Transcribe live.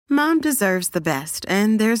Mom deserves the best,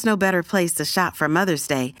 and there's no better place to shop for Mother's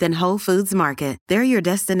Day than Whole Foods Market. They're your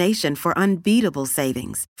destination for unbeatable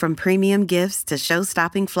savings, from premium gifts to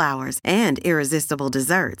show-stopping flowers and irresistible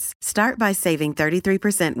desserts. Start by saving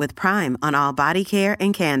 33% with Prime on all body care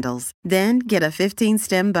and candles. Then get a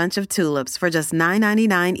 15-stem bunch of tulips for just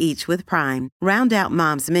 $9.99 each with Prime. Round out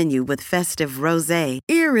Mom's menu with festive rosé,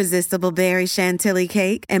 irresistible berry chantilly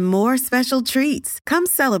cake, and more special treats. Come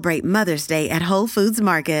celebrate Mother's Day at Whole Foods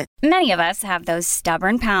Market. Many of us have those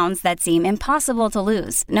stubborn pounds that seem impossible to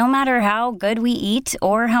lose, no matter how good we eat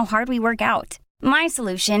or how hard we work out. My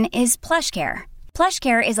solution is PlushCare.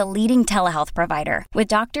 PlushCare is a leading telehealth provider with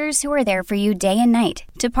doctors who are there for you day and night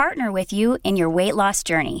to partner with you in your weight loss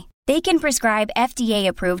journey. They can prescribe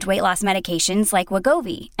FDA-approved weight loss medications like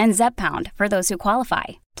Wegovy and Zepbound for those who qualify.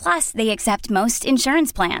 Plus, they accept most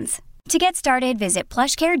insurance plans. To get started, visit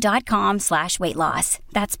plushcare.com/weightloss.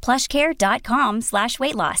 That's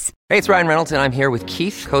plushcare.com/weightloss. Hey, it's Ryan Reynolds, and I'm here with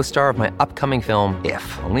Keith, co-star of my upcoming film,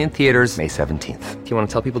 If, only in theaters May 17th. Do you want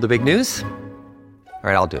to tell people the big news? All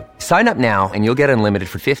right, I'll do it. Sign up now and you'll get unlimited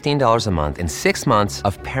for $15 a month and 6 months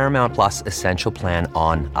of Paramount Plus Essential Plan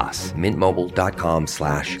on us.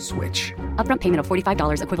 MintMobile.com/switch. Upfront payment of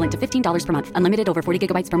 $45 equivalent to $15 per month. Unlimited over 40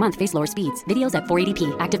 gigabytes per month. Face lower speeds. Videos at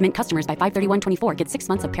 480p. Active Mint customers by 531.24 get 6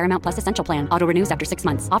 months of Paramount Plus Essential Plan. Auto renews after 6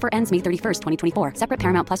 months. Offer ends May 31st, 2024. Separate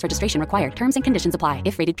Paramount Plus registration required. Terms and conditions apply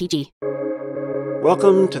if rated PG.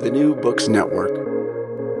 Welcome to the New Books Network.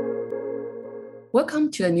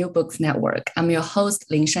 Welcome to the New Books Network. I'm your host,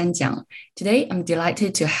 Lingshan Jiang. Today, I'm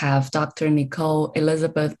delighted to have Dr. Nicole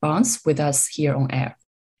Elizabeth Barnes with us here on air.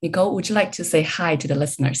 Nicole, would you like to say hi to the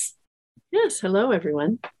listeners? Yes, hello,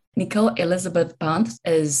 everyone. Nicole Elizabeth Barnes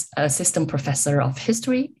is Assistant Professor of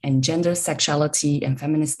History and Gender, Sexuality, and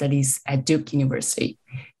Feminist Studies at Duke University.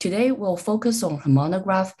 Today, we'll focus on her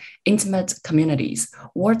monograph, Intimate Communities,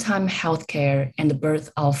 Wartime Healthcare and the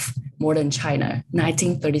Birth of Modern China,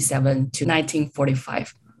 1937 to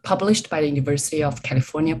 1945, published by the University of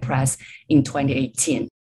California Press in 2018.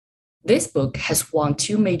 This book has won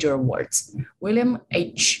 2 major awards, William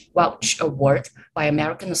H. Welch Award by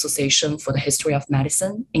American Association for the History of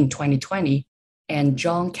Medicine in 2020, and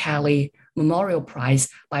John Kelly Memorial Prize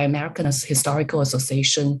by American Historical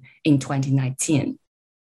Association in 2019.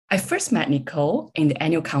 I first met Nicole in the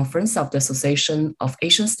annual conference of the Association of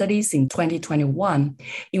Asian Studies in 2021,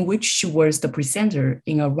 in which she was the presenter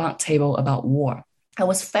in a roundtable about war. I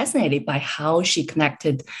was fascinated by how she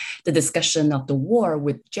connected the discussion of the war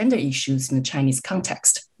with gender issues in the Chinese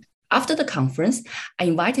context. After the conference, I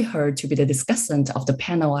invited her to be the discussant of the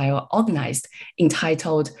panel I organized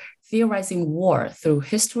entitled Theorizing War Through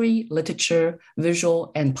History, Literature,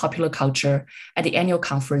 Visual, and Popular Culture at the annual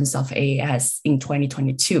conference of AAS in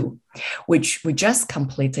 2022, which we just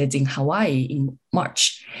completed in Hawaii in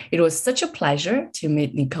March. It was such a pleasure to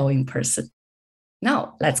meet Nicole in person.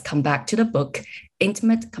 Now, let's come back to the book,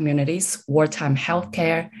 Intimate Communities, Wartime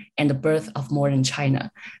Healthcare, and the Birth of Modern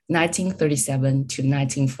China, 1937 to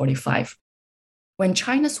 1945. When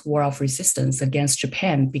China's War of Resistance against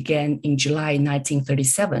Japan began in July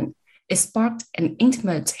 1937, it sparked an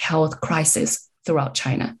intimate health crisis throughout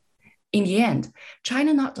China. In the end,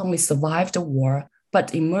 China not only survived the war,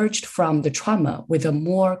 but emerged from the trauma with a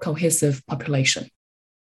more cohesive population.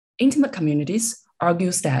 Intimate Communities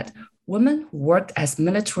argues that women who worked as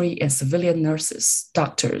military and civilian nurses,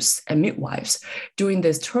 doctors, and midwives during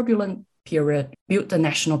this turbulent period built the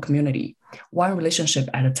national community, one relationship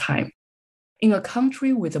at a time. In a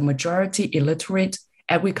country with a majority illiterate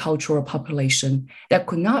agricultural population that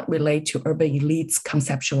could not relate to urban elites'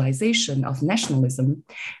 conceptualization of nationalism,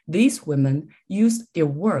 these women used their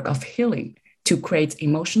work of healing to create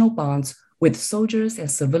emotional bonds with soldiers and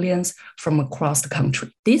civilians from across the country.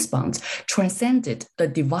 These bonds transcended the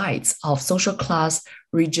divides of social class,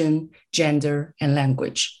 region, gender, and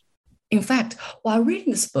language. In fact, while reading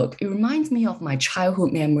this book, it reminds me of my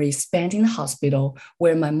childhood memories spent in the hospital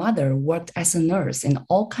where my mother worked as a nurse and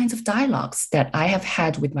all kinds of dialogues that I have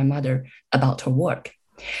had with my mother about her work.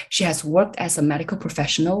 She has worked as a medical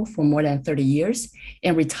professional for more than 30 years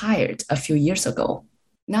and retired a few years ago.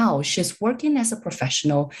 Now she's working as a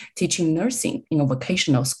professional teaching nursing in a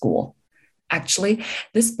vocational school. Actually,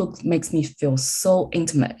 this book makes me feel so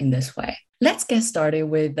intimate in this way. Let's get started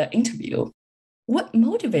with the interview. What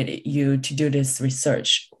motivated you to do this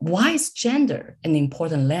research? Why is gender an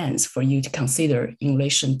important lens for you to consider in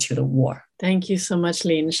relation to the war? Thank you so much,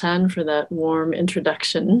 Lin Shan, for that warm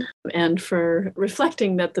introduction and for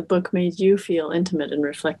reflecting that the book made you feel intimate and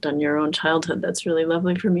reflect on your own childhood. That's really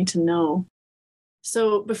lovely for me to know.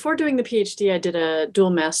 So before doing the PhD, I did a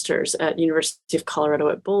dual master's at University of Colorado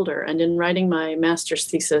at Boulder. And in writing my master's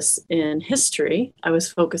thesis in history, I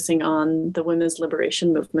was focusing on the women's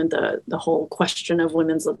liberation movement, the whole question of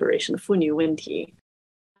women's liberation, 妇女问题.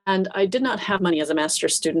 And I did not have money as a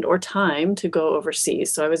master's student or time to go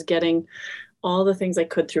overseas. So I was getting all the things I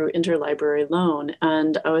could through interlibrary loan.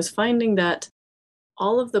 And I was finding that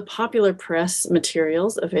all of the popular press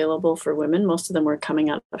materials available for women, most of them were coming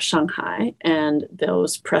out of Shanghai, and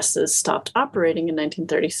those presses stopped operating in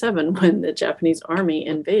 1937 when the Japanese army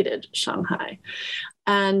invaded Shanghai.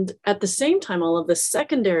 And at the same time, all of the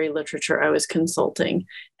secondary literature I was consulting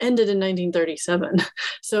ended in 1937.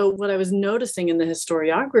 So what I was noticing in the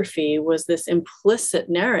historiography was this implicit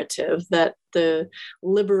narrative that the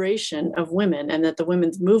liberation of women and that the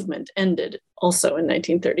women's movement ended also in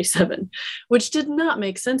 1937, which did not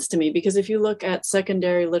make sense to me, because if you look at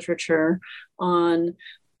secondary literature on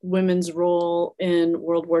women's role in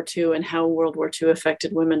World War II and how World War II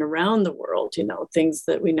affected women around the world, things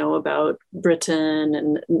that we know about Britain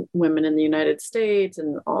and women in the United States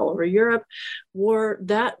and all over Europe,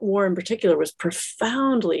 that war in particular was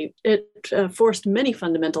profoundly, it forced many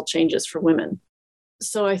fundamental changes for women.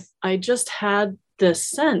 So I just had this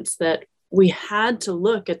sense that we had to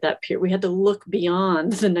look at that period. We had to look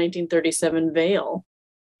beyond the 1937 veil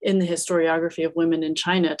in the historiography of women in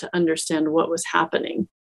China to understand what was happening.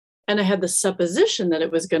 And I had the supposition that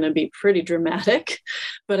it was going to be pretty dramatic,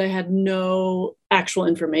 but I had no actual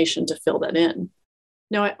information to fill that in.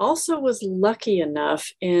 Now, I also was lucky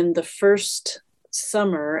enough in the first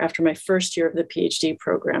summer after my first year of the PhD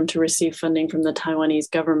program to receive funding from the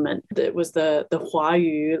Taiwanese government. It was the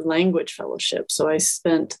Huayu language fellowship. So I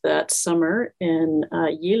spent that summer in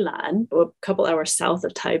Yilan, a couple hours south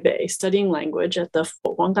of Taipei, studying language at the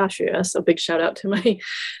Foguang Daxue. So big shout out to my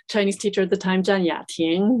Chinese teacher at the time, Zhan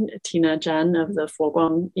Yating, Tina Zhan of the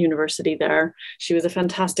Foguang University there. She was a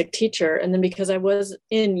fantastic teacher. And then because I was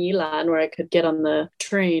in Yilan, where I could get on the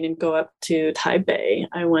train and go up to Taipei,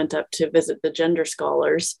 I went up to visit the gender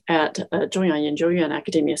scholars at Zhongyang Yanzhouyuan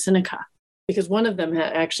Academia Sinica, because one of them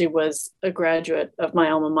actually was a graduate of my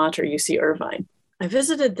alma mater, UC Irvine. I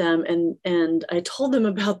visited them and I told them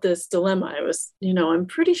about this dilemma. I was, I'm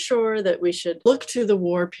pretty sure that we should look to the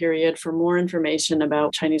war period for more information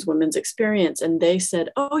about Chinese women's experience. And they said,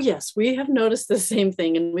 oh, yes, we have noticed the same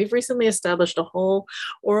thing. And we've recently established a whole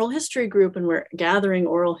oral history group, and we're gathering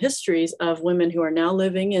oral histories of women who are now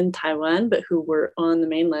living in Taiwan, but who were on the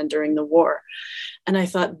mainland during the war. And I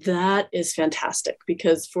thought that is fantastic,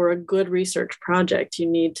 because for a good research project, you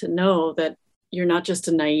need to know that you're not just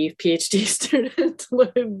a naive PhD student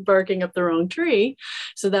barking up the wrong tree.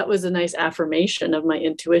 So that was a nice affirmation of my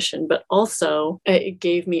intuition, but also it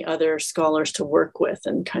gave me other scholars to work with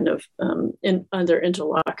and kind of other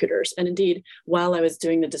interlocutors. And indeed, while I was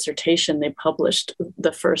doing the dissertation, they published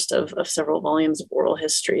the first of several volumes of oral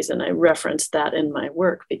histories. And I referenced that in my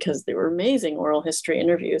work because they were amazing oral history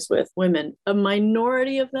interviews with women. A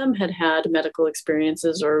minority of them had had medical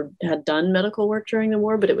experiences or had done medical work during the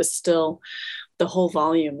war, but it was still, the whole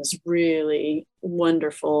volume is really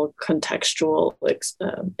wonderful contextual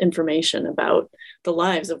information about the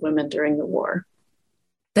lives of women during the war.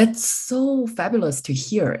 That's so fabulous to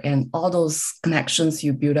hear. And all those connections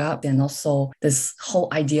you build up, and also this whole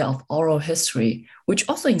idea of oral history, which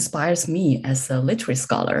also inspires me as a literary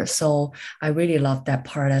scholar. So I really love that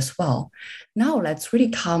part as well. Now let's really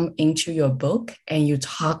come into your book, and you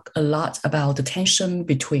talk a lot about the tension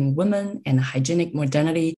between women and hygienic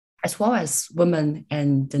modernity, as well as women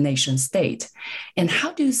and the nation state. And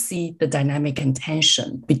how do you see the dynamic and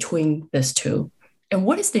tension between these two? And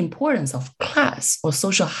what is the importance of class or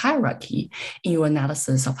social hierarchy in your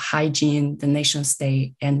analysis of hygiene, the nation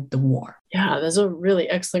state, and the war? Yeah, those are really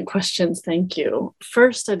excellent questions. Thank you.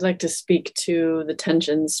 First, I'd like to speak to the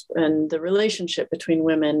tensions and the relationship between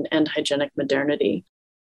women and hygienic modernity,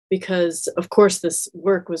 because, of course, this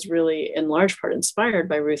work was really in large part inspired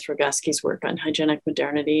by Ruth Rogaski's work on hygienic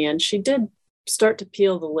modernity. And she did start to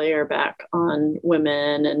peel the layer back on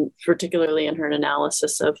women, and particularly in her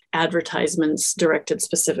analysis of advertisements directed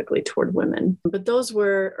specifically toward women. But those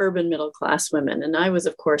were urban middle-class women. And I was,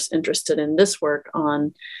 of course, interested in this work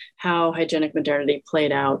on how hygienic modernity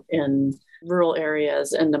played out in rural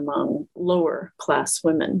areas and among lower-class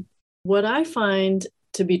women. What I find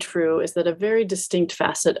to be true is that a very distinct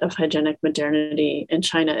facet of hygienic modernity in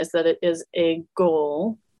China is that it is a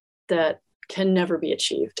goal that can never be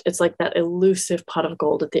achieved. It's like that elusive pot of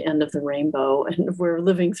gold at the end of the rainbow. And we're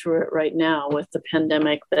living through it right now with the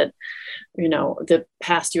pandemic that, the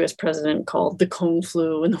past US president called the Kung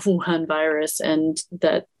flu and the Wuhan virus, and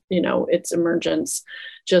that its emergence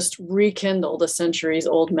just rekindled a centuries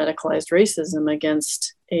old medicalized racism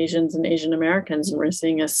against Asians and Asian Americans. And we're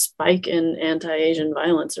seeing a spike in anti-Asian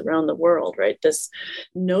violence around the world, right? This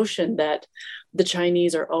notion that the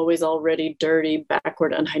Chinese are always already dirty,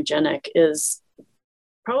 backward, unhygienic is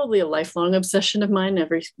probably a lifelong obsession of mine.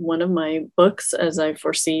 Every one of my books, as I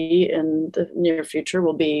foresee in the near future,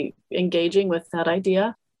 will be engaging with that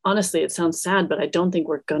idea. Honestly, it sounds sad, but I don't think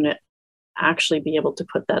we're going to actually be able to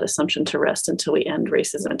put that assumption to rest until we end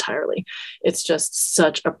racism entirely. It's just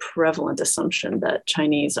such a prevalent assumption that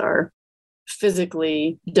Chinese are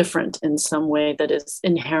physically different in some way that is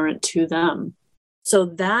inherent to them. So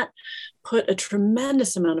that put a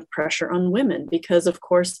tremendous amount of pressure on women because, of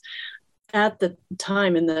course, at the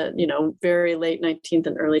time in the very late 19th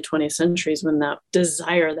and early 20th centuries, when that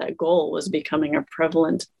desire, that goal was becoming a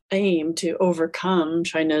prevalent aim to overcome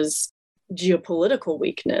China's geopolitical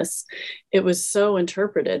weakness, it was so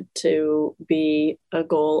interpreted to be a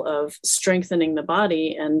goal of strengthening the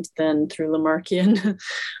body. And then through Lamarckian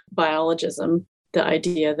biologism, the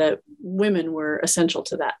idea that women were essential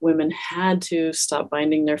to that. Women had to stop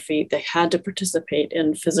binding their feet. They had to participate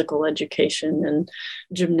in physical education and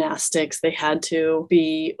gymnastics. They had to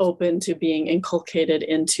be open to being inculcated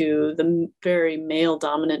into the very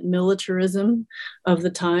male-dominant militarism of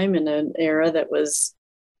the time in an era that was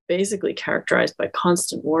basically characterized by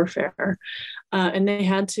constant warfare. And they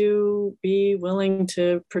had to be willing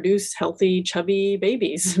to produce healthy, chubby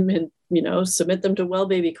babies and, submit them to well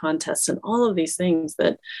baby contests and all of these things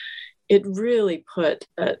that it really put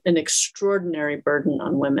an extraordinary burden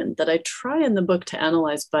on women that I try in the book to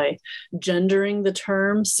analyze by gendering the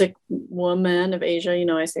term sick woman of Asia.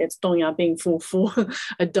 I say it's Dongyang Bing Fu Fu,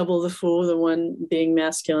 I double the Fu, the one being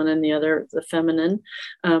masculine and the other the feminine,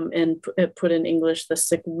 and put in English the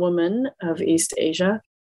sick woman of East Asia.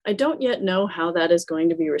 I don't yet know how that is going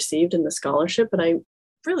to be received in the scholarship, but I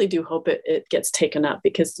really do hope it gets taken up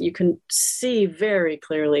because you can see very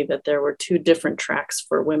clearly that there were two different tracks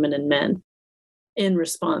for women and men in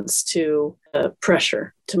response to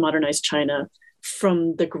pressure to modernize China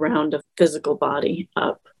from the ground of physical body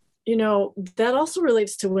up. That also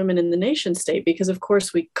relates to women in the nation state because, of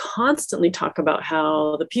course, we constantly talk about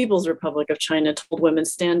how the People's Republic of China told women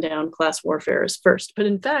stand down, class warfare is first. But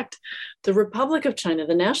in fact, the Republic of China,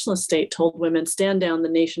 the nationalist state, told women stand down, the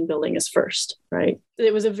nation building is first, right?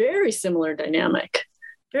 It was a very similar dynamic.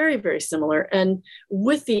 Very, very similar. And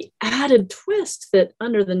with the added twist that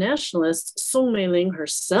under the nationalists, Song Meiling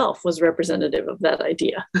herself was representative of that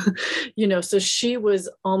idea. So she was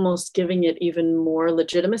almost giving it even more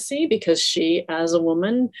legitimacy because she, as a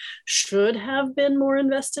woman, should have been more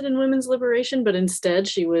invested in women's liberation, but instead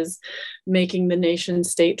she was making the nation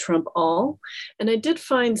state trump all. And I did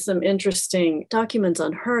find some interesting documents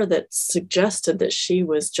on her that suggested that she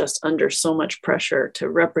was just under so much pressure to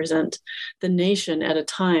represent the nation at a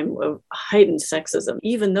time of heightened sexism.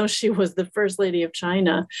 Even though she was the first lady of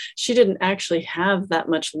China, she didn't actually have that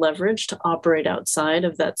much leverage to operate outside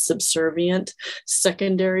of that subservient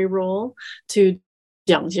secondary role to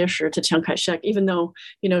Jiang Jieshi, to Chiang Kai-shek, even though,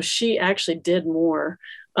 she actually did more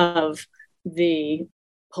of the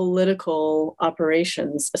political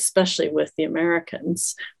operations, especially with the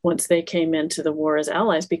Americans, once they came into the war as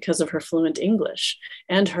allies because of her fluent English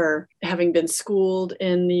and her having been schooled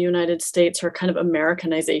in the United States, her kind of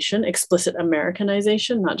Americanization, explicit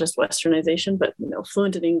Americanization, not just Westernization, but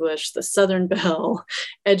fluent in English, the Southern Belle,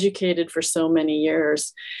 educated for so many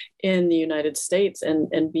years in the United States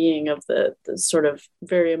and being of the sort of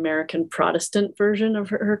very American Protestant version of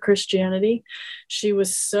her Christianity. She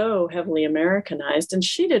was so heavily Americanized, and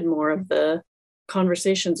she did more of the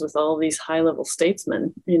conversations with all these high-level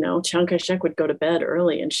statesmen. Chiang Kai-shek would go to bed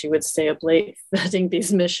early and she would stay up late vetting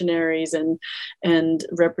these missionaries and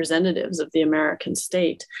representatives of the American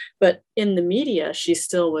state. But in the media, she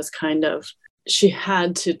still was she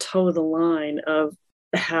had to toe the line of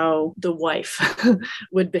how the wife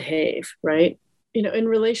would behave, right? In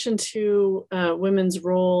relation to women's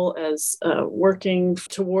role as working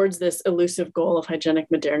towards this elusive goal of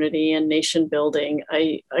hygienic modernity and nation building,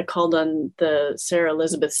 I called on the Sarah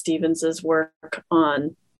Elizabeth Stevens's work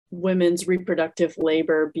on women's reproductive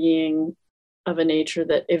labor being of a nature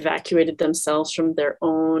that evacuated themselves from their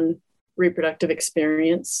own reproductive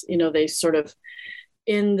experience. They sort of,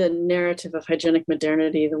 in the narrative of hygienic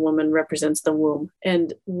modernity, the woman represents the womb.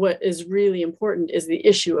 And what is really important is the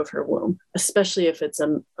issue of her womb, especially if it's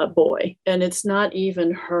a boy. And it's not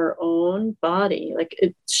even her own body.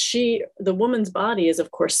 The woman's body is, of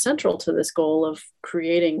course, central to this goal of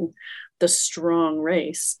creating the strong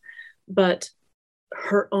race. But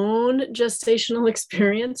her own gestational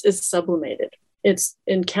experience is sublimated. it's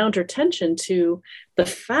in countertension to the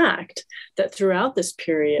fact that throughout this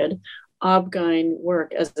period, OB/GYN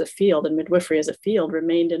work as a field and midwifery as a field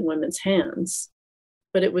remained in women's hands.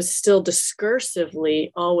 But it was still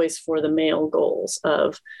discursively always for the male goals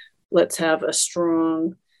of, let's have a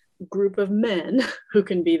strong group of men who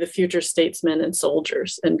can be the future statesmen and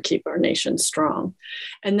soldiers and keep our nation strong.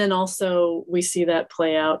 And then also we see that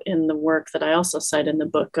play out in the work that I also cite in the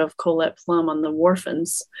book of Colette Plum on the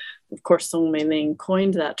Warfans. Of course, Song Mei-ling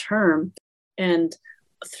coined that term. And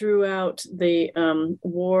throughout the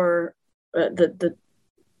war,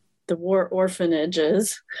 the war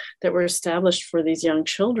orphanages that were established for these young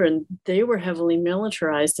children, they were heavily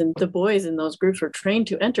militarized, and the boys in those groups were trained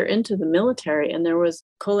to enter into the military. And there was,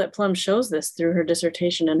 Colette Plum shows this through her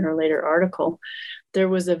dissertation and her later article, there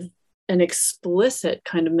was an explicit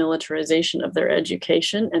kind of militarization of their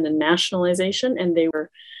education and a nationalization, and they were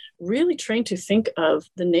really trained to think of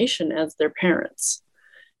the nation as their parents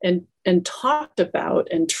and talked about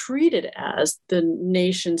and treated as the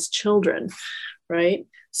nation's children, right?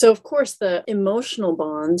 So, of course, the emotional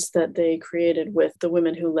bonds that they created with the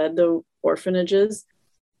women who led the orphanages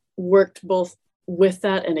worked both with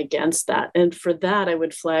that and against that. And for that, I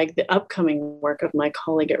would flag the upcoming work of my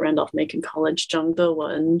colleague at Randolph-Macon College, Zhang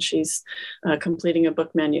De-Wen. She's completing a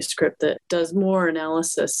book manuscript that does more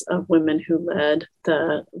analysis of women who led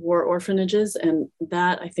the war orphanages. And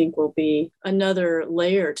that, I think, will be another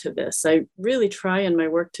layer to this. I really try in my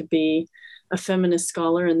work to be a feminist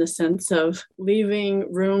scholar in the sense of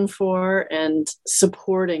leaving room for and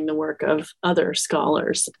supporting the work of other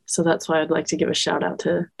scholars. So that's why I'd like to give a shout out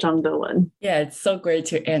to Zhang De-Wen. Yeah, it's so great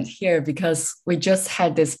to end here because we just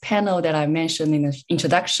had this panel that I mentioned in the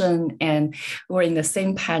introduction, and we're in the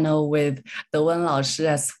same panel with De-Wen Laoshi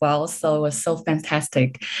as well. So it was so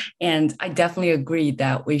fantastic. And I definitely agree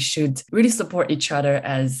that we should really support each other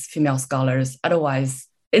as female scholars. Otherwise,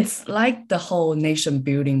 it's like the whole nation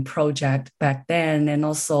building project back then, and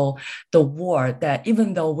also the war, that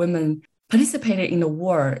even though women participated in the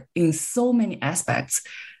war in so many aspects,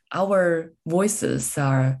 our voices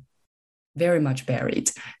are very much buried.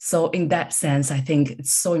 So in that sense, I think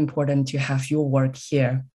it's so important to have your work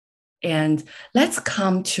here. And let's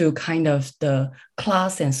come to kind of the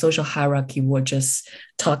class and social hierarchy we're just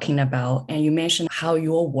talking about. And you mentioned how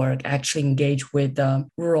your work actually engaged with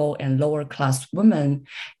rural and lower class women.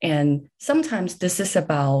 And sometimes this is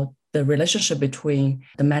about the relationship between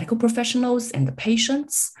the medical professionals and the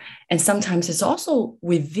patients. And sometimes it's also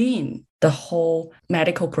within the whole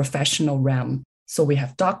medical professional realm. So we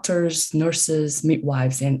have doctors, nurses,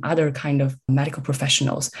 midwives, and other kind of medical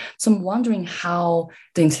professionals. So I'm wondering how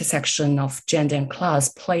the intersection of gender and class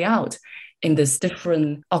play out in these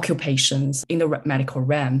different occupations in the medical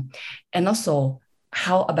realm. And also,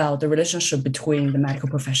 how about the relationship between the medical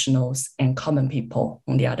professionals and common people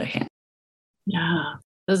on the other hand? Yeah,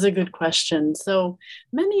 that's a good question. So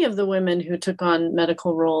many of the women who took on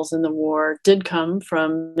medical roles in the war did come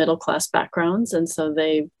from middle-class backgrounds, and so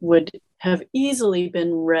they would have easily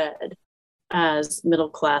been read as middle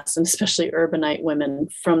class, and especially urbanite women,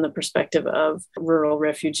 from the perspective of rural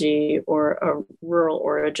refugee or a rural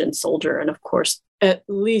origin soldier. And of course, at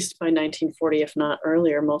least by 1940, if not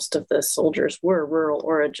earlier, most of the soldiers were rural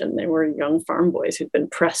origin. They were young farm boys who'd been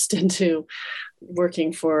pressed into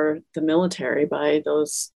working for the military by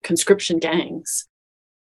those conscription gangs.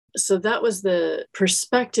 So that was the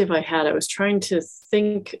perspective I had. I was trying to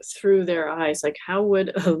think through their eyes, like how would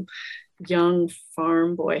a young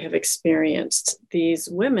farm boy have experienced these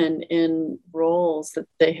women in roles that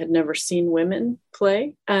they had never seen women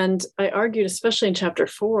play? And I argued, especially in chapter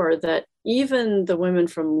 4, that even the women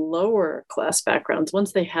from lower class backgrounds,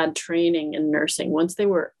 once they had training in nursing, once they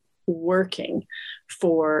were working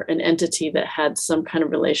for an entity that had some kind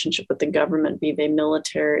of relationship with the government, be they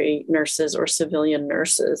military nurses or civilian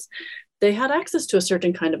nurses, they had access to a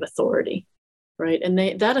certain kind of authority. Right. And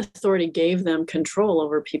that authority gave them control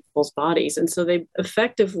over people's bodies. And so they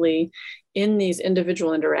effectively, in these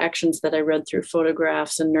individual interactions that I read through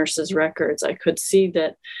photographs and nurses' records, I could see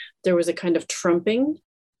that there was a kind of trumping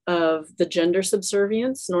of the gender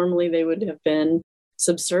subservience. Normally, they would have been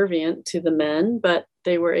subservient to the men, but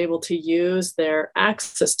they were able to use their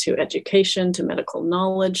access to education, to medical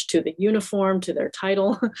knowledge, to the uniform, to their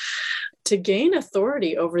title, to gain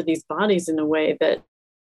authority over these bodies in a way that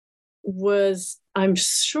was, I'm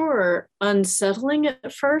sure, unsettling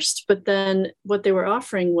at first, but then what they were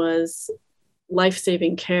offering was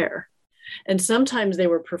life-saving care. And sometimes they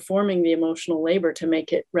were performing the emotional labor to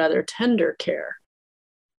make it rather tender care.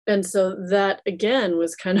 And so that, again,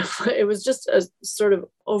 was kind of, it was just a sort of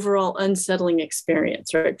overall unsettling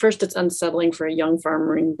experience, right? First, it's unsettling for a young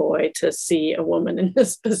farming boy to see a woman in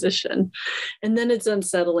this position. And then it's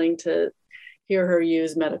unsettling to hear her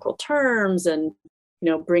use medical terms and,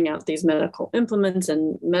 bring out these medical implements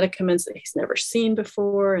and medicaments that he's never seen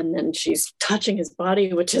before. And then she's touching his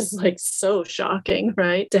body, which is like so shocking,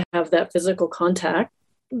 right? To have that physical contact.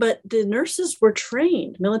 But the nurses were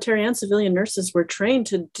trained, military and civilian nurses were trained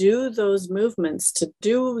to do those movements, to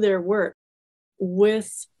do their work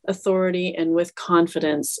with authority and with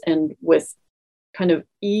confidence and with kind of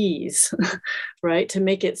ease, right? To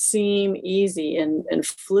make it seem easy and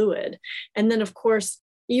fluid. And then, of course,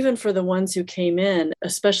 even for the ones who came in,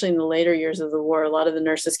 especially in the later years of the war, a lot of the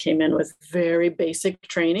nurses came in with very basic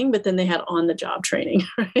training, but then they had on-the-job training,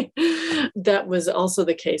 right? That was also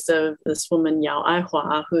the case of this woman, Yao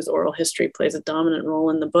Aihua, whose oral history plays a dominant role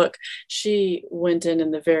in the book. She went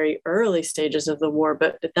in the very early stages of the war,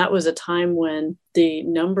 but that was a time when the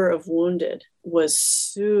number of wounded was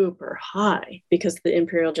super high because the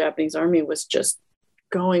Imperial Japanese Army was just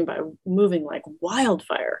moving like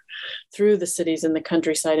wildfire through the cities and the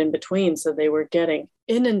countryside in between. So they were getting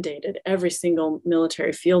inundated. Every single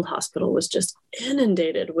military field hospital was just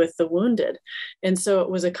inundated with the wounded. And so it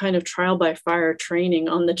was a kind of trial by fire training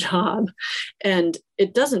on the job. And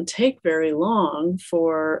it doesn't take very long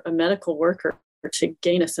for a medical worker to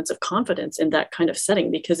gain a sense of confidence in that kind of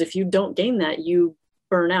setting, because if you don't gain that, you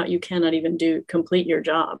burn out, you cannot even complete your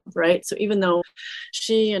job, right? So even though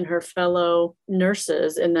she and her fellow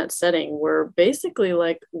nurses in that setting were basically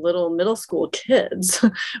like little middle school kids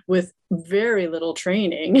with very little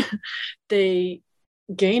training, they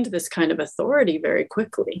gained this kind of authority very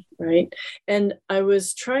quickly, right? And I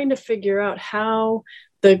was trying to figure out how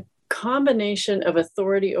the combination of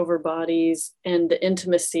authority over bodies and the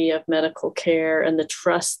intimacy of medical care and the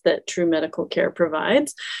trust that true medical care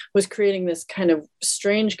provides was creating this kind of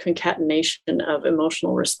strange concatenation of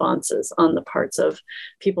emotional responses on the parts of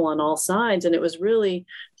people on all sides. And it was really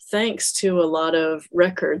thanks to a lot of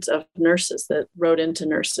records of nurses that wrote into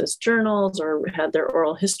nurses' journals or had their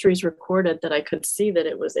oral histories recorded that I could see that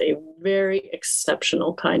it was a very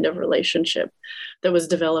exceptional kind of relationship that was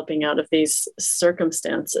developing out of these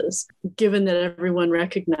circumstances, given that everyone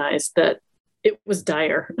recognized that it was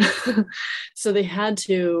dire. So they had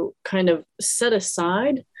to kind of set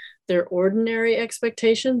aside their ordinary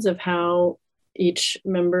expectations of how each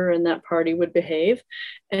member in that party would behave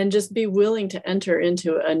and just be willing to enter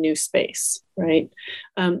into a new space, right?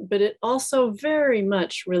 But it also very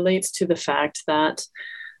much relates to the fact that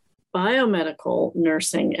biomedical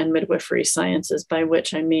nursing and midwifery sciences, by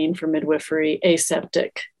which I mean for midwifery,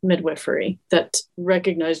 aseptic midwifery that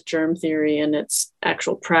recognized germ theory in its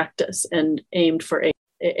actual practice and aimed for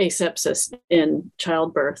asepsis in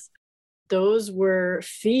childbirth. Those were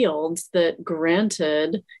fields that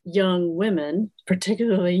granted young women,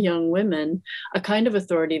 particularly young women, a kind of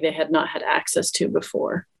authority they had not had access to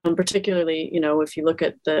before. Particularly, if you look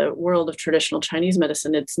at the world of traditional Chinese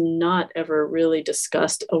medicine, it's not ever really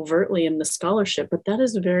discussed overtly in the scholarship, but that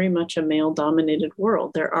is very much a male-dominated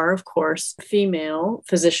world. There are, of course, female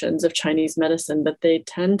physicians of Chinese medicine, but they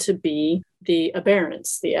tend to be the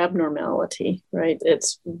aberrance, the abnormality, right?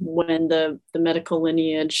 It's when the medical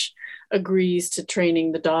lineage agrees to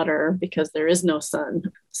training the daughter because there is no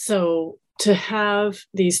son. So to have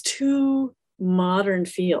these two modern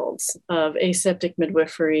fields of aseptic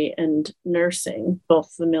midwifery and nursing,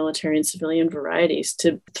 both the military and civilian varieties,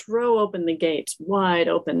 to throw open the gates wide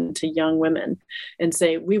open to young women and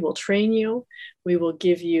say, we will train you, we will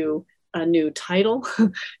give you a new title,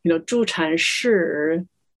 助产士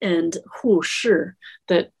and 护士,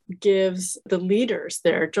 that gives the leaders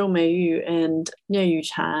there, Zhou Meiyu and Nie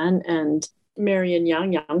Yuchan and Marian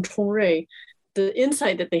Yang Chongrui, the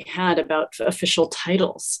insight that they had about official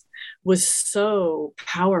titles was so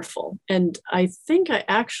powerful. And I think I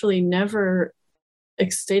actually never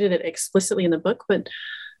stated it explicitly in the book, but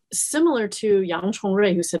similar to Yang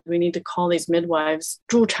Chongrui, who said we need to call these midwives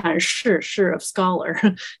助产士 of scholar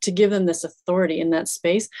to give them this authority in that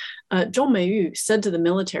space. Zhou Meiyu said to the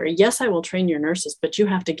military, yes, I will train your nurses, but you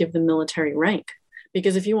have to give them military rank.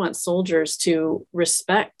 Because if you want soldiers to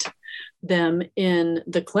respect them in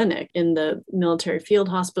the clinic, in the military field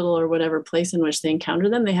hospital or whatever place in which they encounter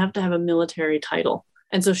them, they have to have a military title.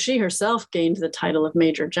 And so she herself gained the title of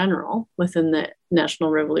Major General within the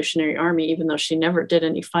National Revolutionary Army, even though she never did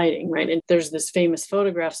any fighting, right? And there's this famous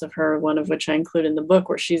photographs of her, one of which I include in the book,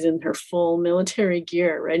 where she's in her full military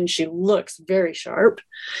gear, right? And she looks very sharp.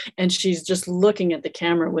 And she's just looking at the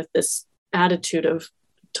camera with this attitude of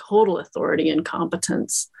total authority and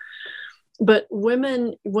competence. But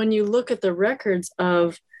women, when you look at the records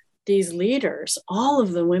of these leaders, all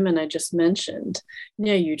of the women I just mentioned,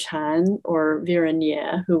 Nie Yuchan or Vera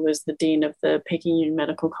Nie, who was the dean of the Peking Union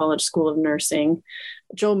Medical College School of Nursing,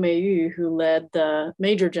 Zhou Meiyu,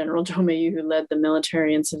 Major General Zhou Meiyu, who led the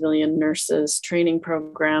military and civilian nurses training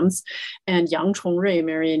programs, and Yang Chongrui,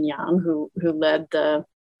 Marion Yang, who led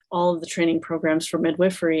all of the training programs for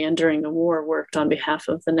midwifery, and during the war worked on behalf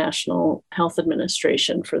of the National Health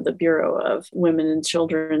Administration for the Bureau of Women and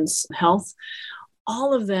Children's Health.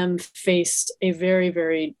 All of them faced a very,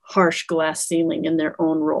 very harsh glass ceiling in their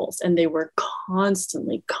own roles. And they were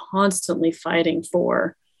constantly fighting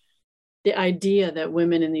for the idea that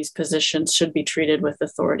women in these positions should be treated with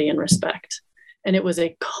authority and respect. And it was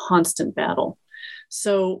a constant battle.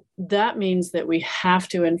 So that means that we have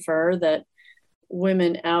to infer that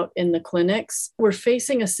women out in the clinics were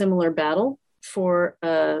facing a similar battle for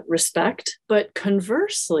respect. But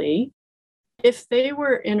conversely, if they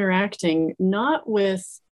were interacting not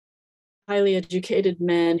with highly educated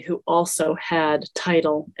men who also had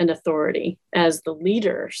title and authority as the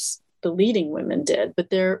leaders, the leading women did,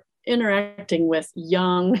 but they're interacting with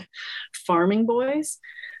young farming boys,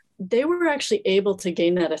 they were actually able to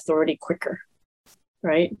gain that authority quicker,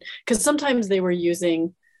 right? Because sometimes they were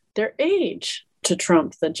using their age to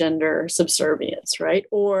trump the gender subservience, right?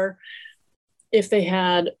 Or if they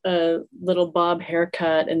had a little bob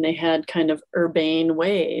haircut and they had kind of urbane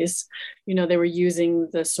ways, they were using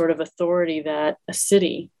the sort of authority that a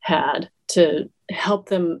city had to help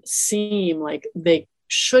them seem like they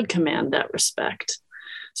should command that respect.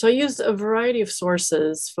 So I used a variety of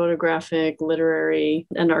sources, photographic, literary,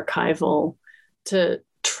 and archival, to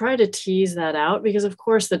try to tease that out, because of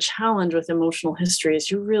course the challenge with emotional history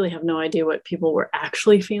is you really have no idea what people were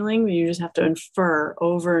actually feeling. You just have to infer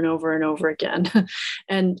over and over and over again.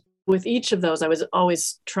 And with each of those, I was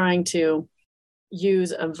always trying to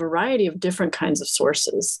use a variety of different kinds of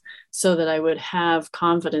sources so that I would have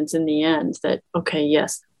confidence in the end that, okay,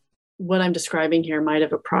 yes, what I'm describing here might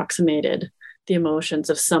have approximated the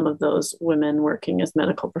emotions of some of those women working as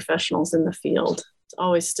medical professionals in the field. It's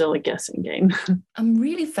always still a guessing game. I'm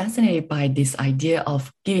really fascinated by this idea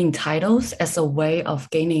of giving titles as a way of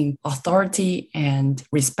gaining authority and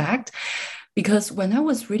respect, because when I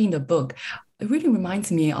was reading the book, it really reminds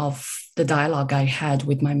me of the dialogue I had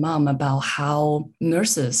with my mom about how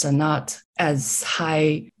nurses are not as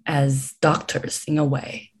high as doctors in a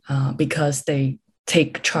way, because they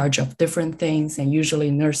take charge of different things, and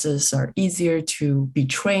usually nurses are easier to be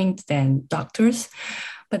trained than doctors.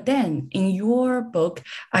 But then in your book,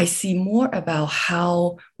 I see more about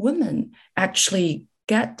how women actually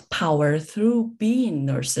get power through being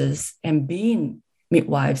nurses and being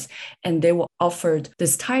midwives, and they were offered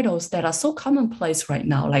these titles that are so commonplace right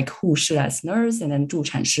now, like Hu Shi as nurse and then Zhu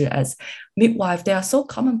Chanshi as midwife. They are so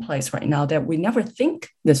commonplace right now that we never think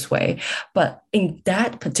this way. But in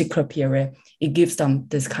that particular period, it gives them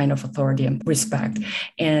this kind of authority and respect.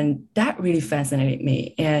 And that really fascinated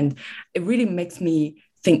me. And it really makes me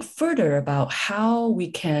think further about how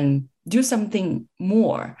we can do something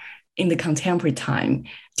more in the contemporary time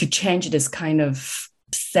to change this kind of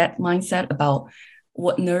set mindset about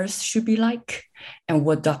what nurse should be like and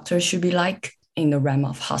what doctor should be like in the realm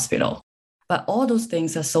of hospital. But all those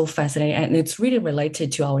things are so fascinating. And it's really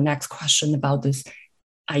related to our next question about this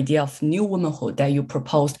idea of new womanhood that you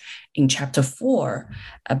proposed in chapter 4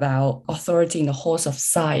 about authority in the halls of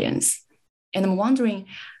science. And I'm wondering,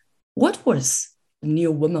 what was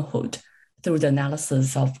new womanhood through the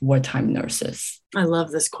analysis of wartime nurses? I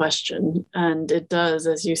love this question. And it does,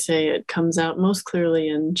 as you say, it comes out most clearly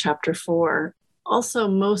in chapter 4. Also,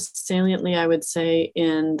 most saliently, I would say,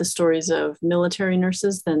 in the stories of military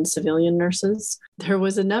nurses than civilian nurses. There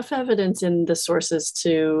was enough evidence in the sources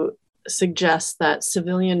to suggest that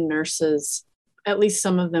civilian nurses, at least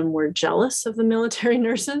some of them, were jealous of the military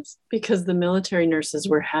nurses because the military nurses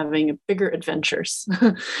were having bigger adventures.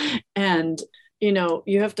 And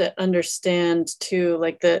you have to understand too,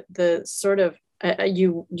 like the sort of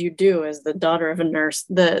you do as the daughter of a nurse,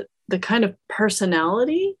 the kind of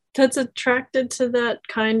personality that's attracted to that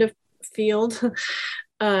kind of field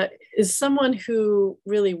is someone who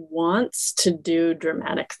really wants to do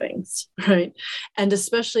dramatic things, right? And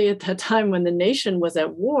especially at that time when the nation was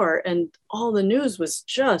at war and all the news was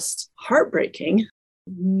just heartbreaking,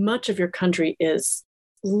 much of your country is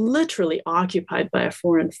literally occupied by a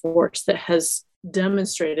foreign force that has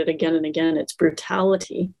demonstrated again and again its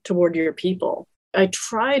brutality toward your people. I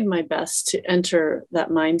tried my best to enter that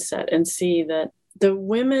mindset and see that the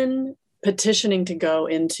women petitioning to go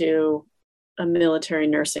into a military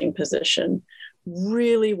nursing position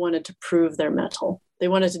really wanted to prove their mettle. They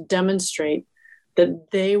wanted to demonstrate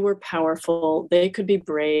that they were powerful, they could be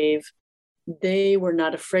brave, they were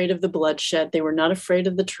not afraid of the bloodshed, they were not afraid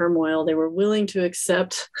of the turmoil, they were willing to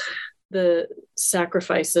accept the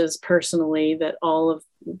sacrifices personally that all of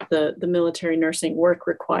the military nursing work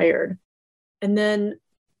required. And then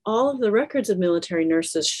all of the records of military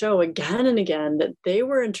nurses show again and again that they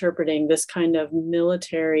were interpreting this kind of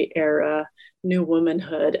military era new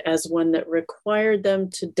womanhood as one that required them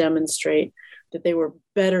to demonstrate that they were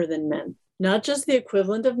better than men, not just the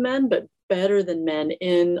equivalent of men, but better than men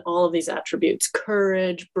in all of these attributes: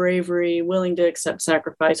 courage, bravery, willing to accept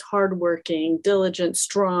sacrifice, hardworking, diligent,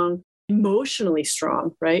 strong, emotionally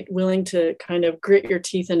strong, right? Willing to kind of grit your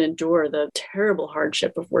teeth and endure the terrible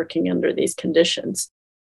hardship of working under these conditions.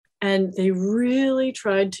 And they really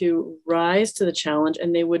tried to rise to the challenge,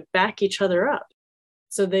 and they would back each other up.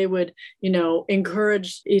 So they would,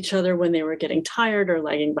 encourage each other when they were getting tired or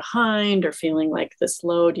lagging behind or feeling like this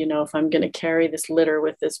load, if I'm going to carry this litter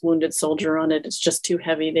with this wounded soldier on it, it's just too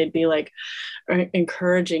heavy. They'd be like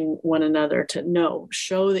encouraging one another to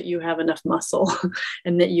show that you have enough muscle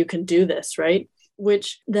and that you can do this, right?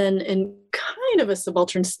 Which then in kind of a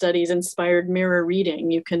subaltern studies inspired mirror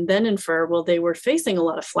reading, you can then infer, well, they were facing a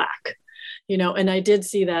lot of flack. And I did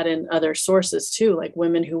see that in other sources too, like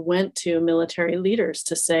women who went to military leaders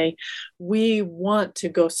to say, we want to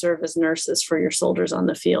go serve as nurses for your soldiers on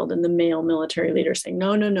the field. And the male military leader saying,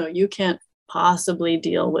 no, you can't possibly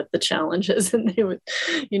deal with the challenges. And they would,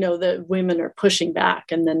 the women are pushing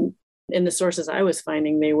back. And then in the sources I was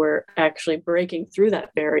finding, they were actually breaking through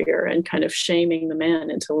that barrier and kind of shaming the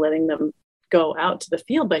man into letting them go out to the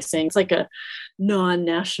field by saying it's like a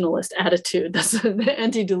non-nationalist attitude. That's an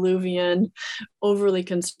antediluvian, overly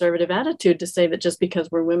conservative attitude to say that just because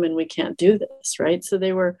we're women, we can't do this, right? So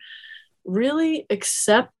they were really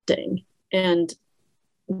accepting and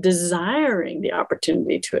desiring the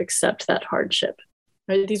opportunity to accept that hardship,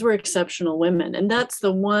 right? These were exceptional women. And that's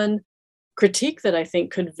the one critique that I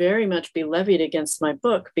think could very much be levied against my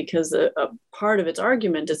book, because a part of its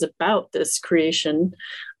argument is about this creation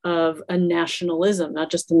of a nationalism, not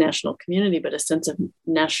just the national community, but a sense of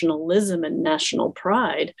nationalism and national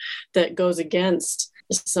pride that goes against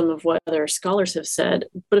some of what other scholars have said.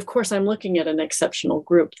 But of course, I'm looking at an exceptional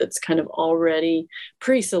group that's kind of already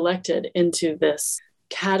pre-selected into this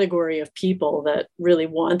category of people that really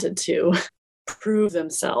wanted to prove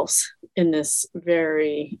themselves in this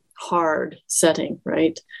very hard setting,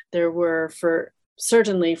 right? There were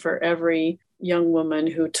certainly for every young woman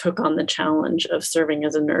who took on the challenge of serving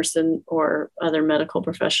as a nurse or other medical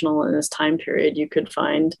professional in this time period, you could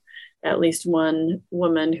find at least one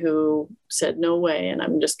woman who said, no way, and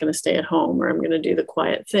I'm just going to stay at home, or I'm going to do the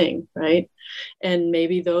quiet thing, right? And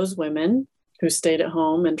maybe those women who stayed at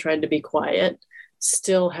home and tried to be quiet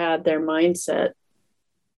still had their mindset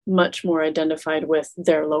much more identified with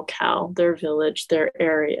their locale, their village, their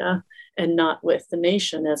area, and not with the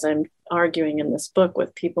nation, as I'm arguing in this book,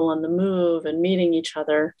 with people on the move and meeting each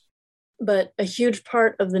other. But a huge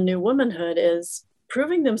part of the new womanhood is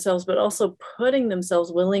proving themselves, but also putting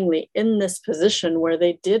themselves willingly in this position where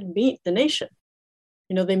they did meet the nation.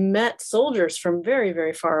 They met soldiers from very,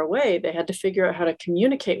 very far away. They had to figure out how to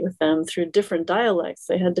communicate with them through different dialects.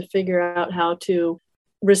 They had to figure out how to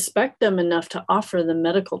respect them enough to offer them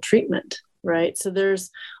medical treatment, right? So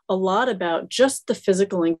there's a lot about just the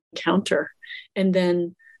physical encounter and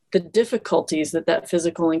then the difficulties that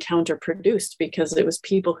physical encounter produced, because it was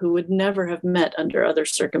people who would never have met under other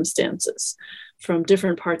circumstances, from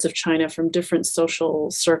different parts of China, from different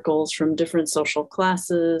social circles, from different social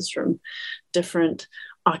classes, from different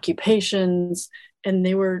occupations. And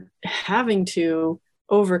they were having to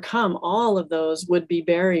overcome all of those would-be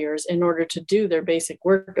barriers in order to do their basic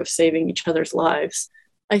work of saving each other's lives.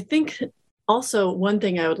 I think also one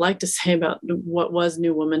thing I would like to say about what was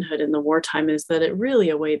new womanhood in the wartime is that it really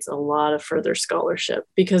awaits a lot of further scholarship,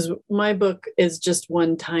 because my book is just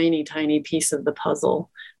one tiny, tiny piece of the puzzle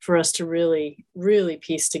for us to really, really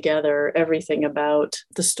piece together everything about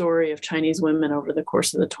the story of Chinese women over the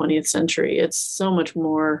course of the 20th century. It's so much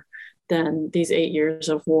more than these 8 years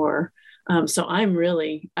of war. So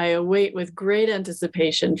I await with great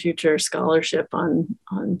anticipation future scholarship on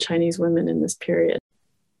Chinese women in this period.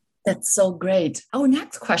 That's so great. Our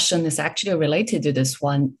next question is actually related to this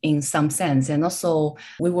one in some sense. And also,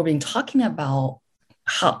 we were been talking about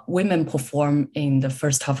how women perform in the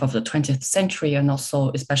first half of the 20th century, and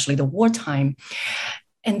also especially the wartime.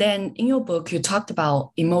 And then in your book, you talked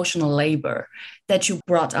about emotional labor that you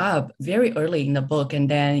brought up very early in the book,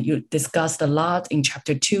 and then you discussed a lot in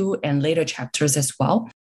chapter 2 and later chapters as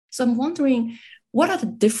well. So I'm wondering, what are the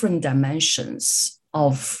different dimensions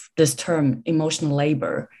of this term emotional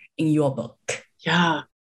labor in your book? Yeah.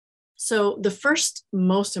 So the first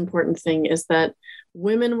most important thing is that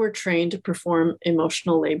women were trained to perform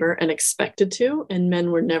emotional labor and expected to, and men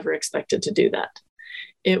were never expected to do that.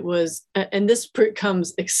 It was, and this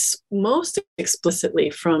comes most explicitly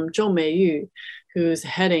from Zhou Meiyu, who's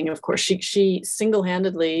heading, of course, she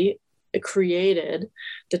single-handedly created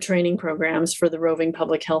the training programs for the roving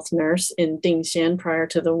public health nurse in Dingxian prior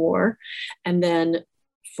to the war, and then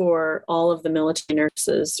for all of the military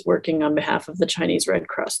nurses working on behalf of the Chinese Red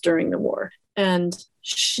Cross during the war. And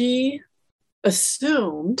she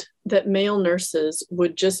assumed that male nurses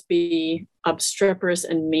would just be obstreperous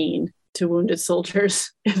and mean to wounded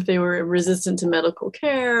soldiers if they were resistant to medical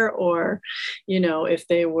care, or, if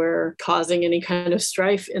they were causing any kind of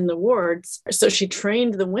strife in the wards. So she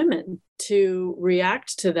trained the women to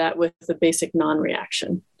react to that with the basic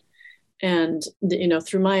non-reaction. And,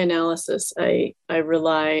 through my analysis, I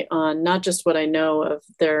rely on not just what I know of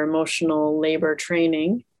their emotional labor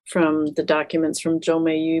training from the documents from Zhou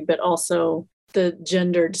Meiyu, but also the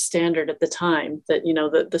gendered standard at the time that,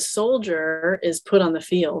 the soldier is put on the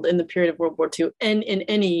field in the period of World War II and in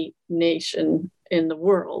any nation in the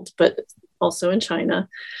world, but also in China,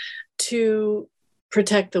 to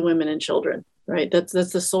protect the women and children. Right. That's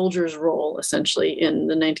the soldier's role, essentially, in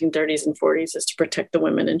the 1930s and 40s, is to protect the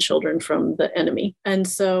women and children from the enemy. And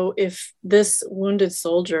so if this wounded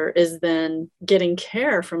soldier is then getting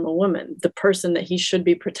care from a woman, the person that he should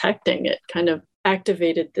be protecting, it kind of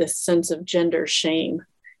activated this sense of gender shame.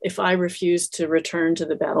 If I refuse to return to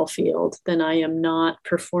the battlefield, then I am not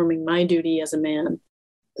performing my duty as a man.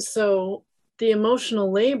 So the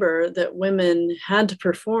emotional labor that women had to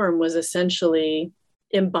perform was essentially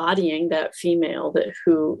embodying that female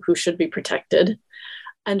who should be protected,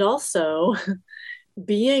 and also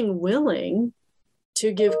being willing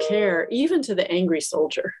to give care even to the angry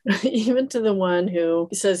soldier, even to the one who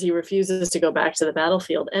says he refuses to go back to the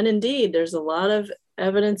battlefield. And indeed, there's a lot of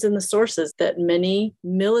evidence in the sources that many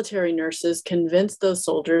military nurses convinced those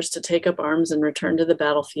soldiers to take up arms and return to the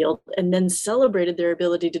battlefield, and then celebrated their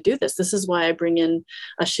ability to do this. This is why I bring in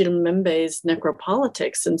Achille Mbembe's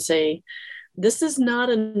necropolitics and say, this is not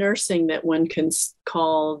a nursing that one can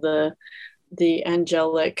call the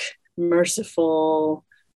angelic, merciful,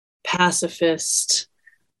 pacifist,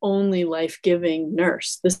 only life-giving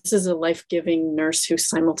nurse. This is a life-giving nurse who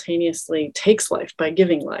simultaneously takes life by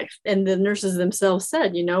giving life. And the nurses themselves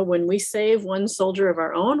said, when we save one soldier of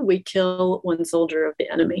our own, we kill one soldier of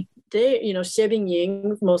the enemy. Xie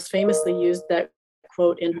Bingying most famously used that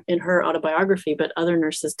quote in her autobiography, but other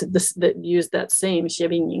nurses did this, that used that same Xie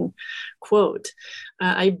Bingying quote.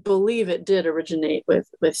 I believe it did originate with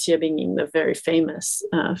Xie Bingying, the very famous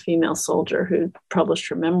female soldier who published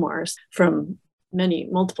her memoirs from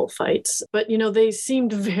multiple fights. But, they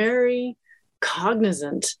seemed very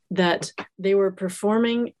cognizant that they were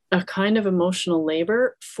performing a kind of emotional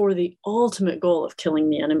labor for the ultimate goal of killing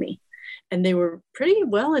the enemy. And they were pretty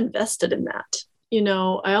well invested in that.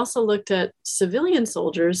 I also looked at civilian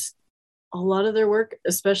soldiers. A lot of their work,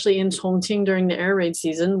 especially in Chongqing during the air raid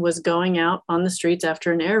season, was going out on the streets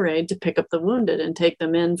after an air raid to pick up the wounded and take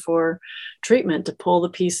them in for treatment, to pull the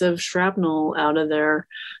piece of shrapnel out of their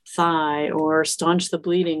thigh, or staunch the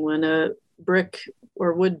bleeding when a brick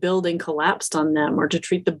or wood building collapsed on them, or to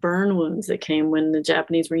treat the burn wounds that came when the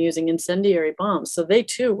Japanese were using incendiary bombs. So they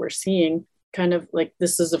too were seeing kind of like,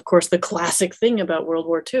 this is, of course, the classic thing about World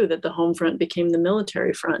War II, that the home front became the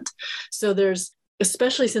military front. So there's,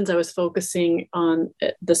 especially since I was focusing on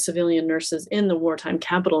the civilian nurses in the wartime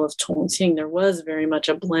capital of Chongqing, there was very much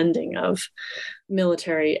a blending of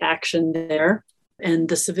military action there. And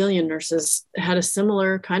the civilian nurses had a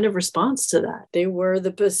similar kind of response to that. They were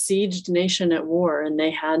the besieged nation at war, and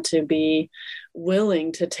they had to be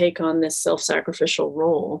willing to take on this self-sacrificial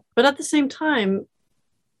role. But at the same time,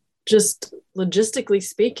 just logistically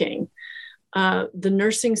speaking, the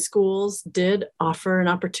nursing schools did offer an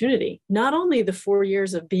opportunity. Not only the 4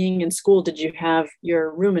 years of being in school did you have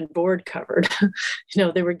your room and board covered,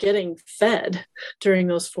 they were getting fed during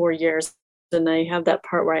those 4 years. And I have that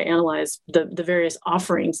part where I analyze the various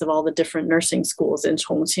offerings of all the different nursing schools in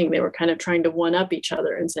Chongqing. They were kind of trying to one up each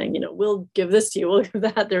other and saying, we'll give this to you, we'll give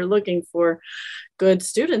that. They're looking for good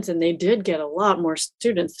students. And they did get a lot more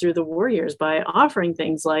students through the war years by offering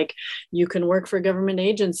things like, you can work for a government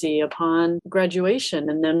agency upon graduation,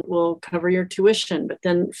 and then we'll cover your tuition, but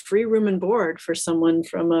then free room and board for someone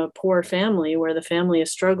from a poor family where the family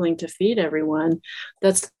is struggling to feed everyone.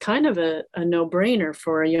 That's kind of a no-brainer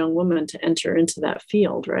for a young woman to enter into that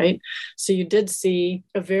field, right? So you did see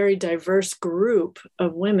a very diverse group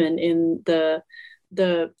of women in the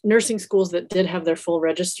the nursing schools that did have their full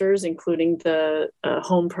registers, including the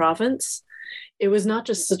home province, it was not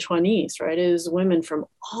just Sichuanese, right? It was women from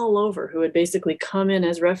all over who had basically come in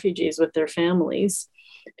as refugees with their families.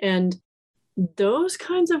 And those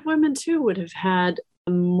kinds of women too would have had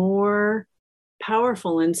a more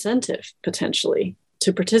powerful incentive potentially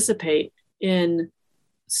to participate in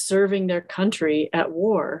serving their country at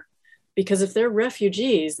war. Because if they're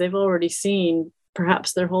refugees, they've already seen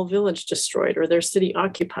perhaps their whole village destroyed or their city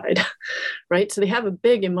occupied, right? So they have a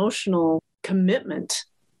big emotional commitment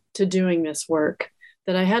to doing this work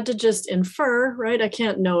that I had to just infer, right? I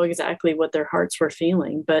can't know exactly what their hearts were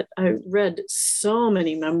feeling, but I read so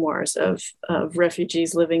many memoirs of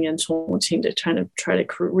refugees living in Chongqing to try to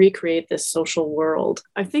recreate this social world.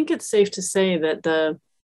 I think it's safe to say that the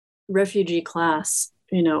refugee class,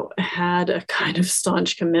 had a kind of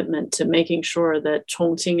staunch commitment to making sure that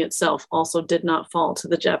Chongqing itself also did not fall to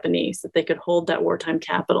the Japanese, that they could hold that wartime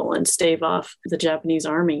capital and stave off the Japanese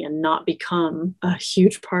army and not become a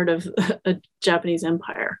huge part of a Japanese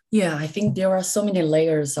empire. Yeah, I think there are so many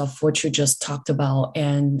layers of what you just talked about.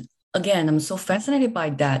 And again, I'm so fascinated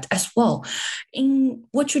by that as well. In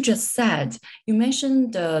what you just said, you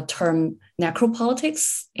mentioned the term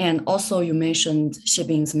necropolitics, and also you mentioned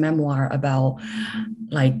Xibing's memoir about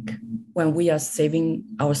like when we are saving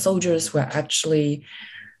our soldiers, we're actually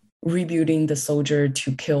rebuilding the soldier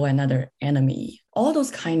to kill another enemy. All those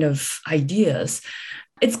kind of ideas.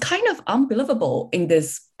 It's kind of unbelievable in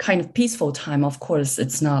this kind of peaceful time. Of course,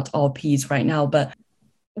 it's not all peace right now, but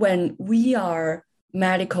when we are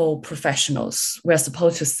medical professionals, we're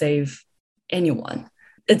supposed to save anyone.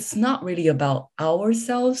 It's not really about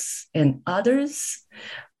ourselves and others,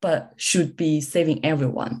 but should be saving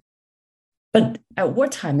everyone. But at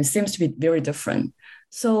wartime, it seems to be very different.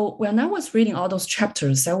 So when I was reading all those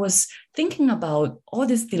chapters, I was thinking about all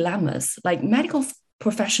these dilemmas. Like medical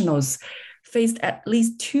professionals faced at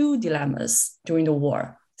least two dilemmas during the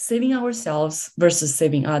war: saving ourselves versus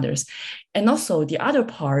saving others. And also the other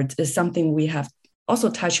part is something we have also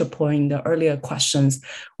touched upon in the earlier questions,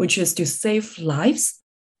 which is to save lives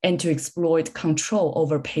and to exploit control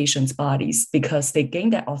over patients' bodies, because they gain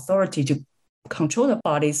that authority to control the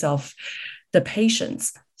bodies of the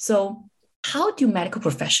patients. So how do medical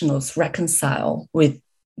professionals reconcile with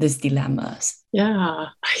these dilemmas? Yeah,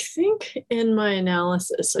 I think in my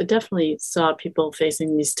analysis, I definitely saw people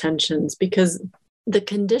facing these tensions because the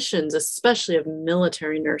conditions, especially of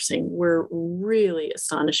military nursing, were really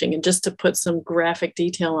astonishing. And just to put some graphic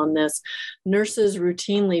detail on this, nurses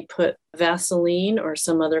routinely put Vaseline or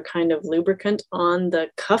some other kind of lubricant on the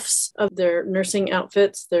cuffs of their nursing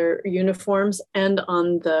outfits, their uniforms, and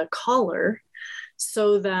on the collar,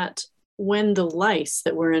 so that when the lice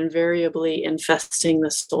that were invariably infesting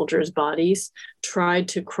the soldiers' bodies tried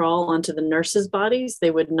to crawl onto the nurses' bodies,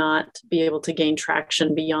 they would not be able to gain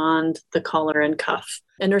traction beyond the collar and cuff.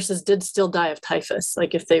 And nurses did still die of typhus,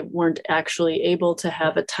 like if they weren't actually able to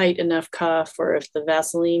have a tight enough cuff, or if the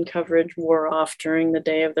Vaseline coverage wore off during the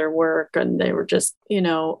day of their work, and they were just,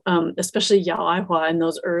 especially Yao Aihua in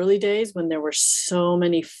those early days when there were so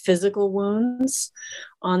many physical wounds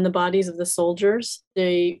on the bodies of the soldiers,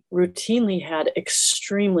 they routinely had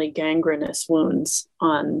extremely gangrenous wounds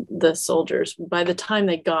on the soldiers. By the time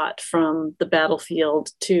they got from the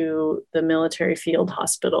battlefield to the military field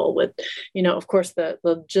hospital with, of course, the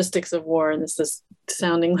logistics of war, and this is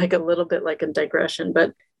sounding like a little bit like a digression,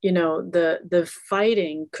 but the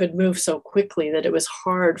fighting could move so quickly that it was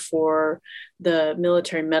hard for the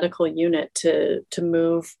military medical unit to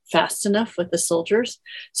move fast enough with the soldiers.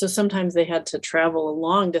 So sometimes they had to travel a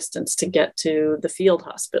long distance to get to the field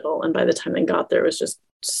hospital. And by the time they got there, it was just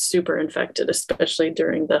super infected, especially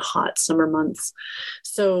during the hot summer months.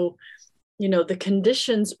 So, the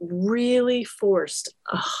conditions really forced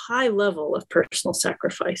a high level of personal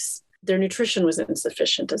sacrifice. Their nutrition was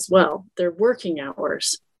insufficient as well. Their working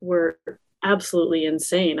hours were absolutely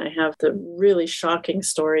insane. I have the really shocking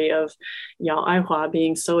story of Yao Aihua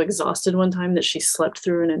being so exhausted one time that she slept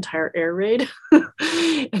through an entire air raid.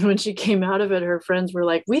 And when she came out of it, her friends were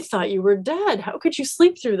like, "We thought you were dead. How could you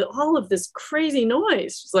sleep through all of this crazy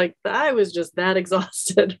noise?" She's like, "I was just that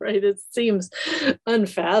exhausted," right? It seems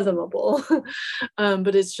unfathomable.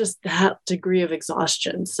 But it's just that degree of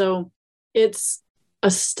exhaustion. So it's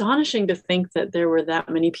astonishing to think that there were that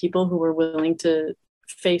many people who were willing to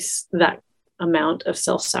face that amount of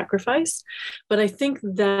self-sacrifice. But I think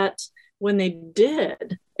that when they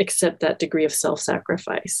did accept that degree of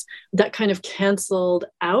self-sacrifice, that kind of canceled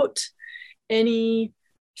out any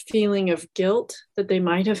feeling of guilt that they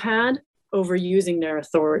might have had over using their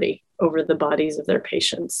authority over the bodies of their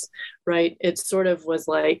patients, right? It sort of was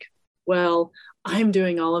like, well, I'm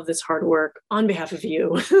doing all of this hard work on behalf of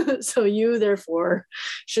you. So you, therefore,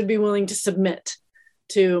 should be willing to submit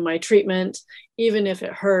to my treatment, even if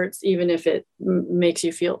it hurts, even if it makes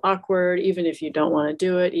you feel awkward, even if you don't want to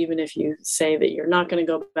do it, even if you say that you're not going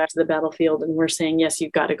to go back to the battlefield and we're saying, yes,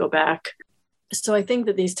 you've got to go back. So I think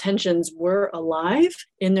that these tensions were alive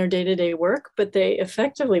in their day-to-day work, but they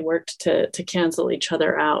effectively worked to cancel each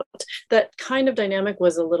other out. That kind of dynamic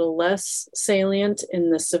was a little less salient in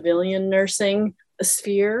the civilian nursing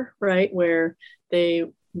sphere, right, where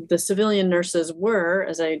the civilian nurses were,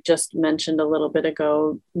 as I just mentioned a little bit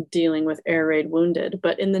ago, dealing with air raid wounded.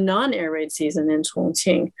 But in the non-air raid season in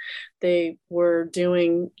Chongqing, they were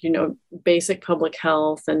doing, basic public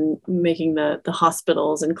health and making the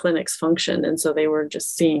hospitals and clinics function. And so they were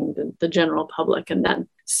just seeing the general public. And that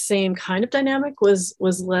same kind of dynamic was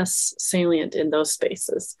less salient in those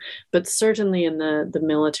spaces. But certainly in the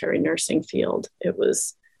military nursing field, it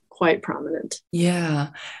was quite prominent.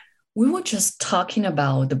 Yeah. We were just talking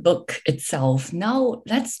about the book itself. Now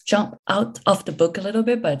let's jump out of the book a little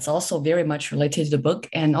bit, but it's also very much related to the book.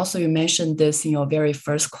 And also you mentioned this in your very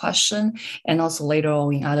first question, and also later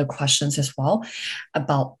on in other questions as well,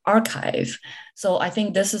 about archive. So I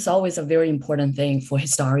think this is always a very important thing for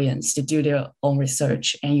historians to do their own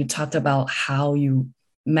research. And you talked about how you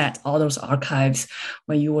met all those archives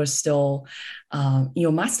when you were still in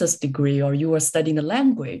your master's degree, or you were studying the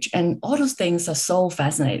language. And all those things are so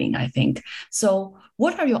fascinating, I think. So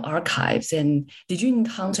what are your archives, and did you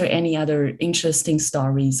encounter any other interesting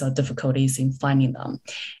stories or difficulties in finding them?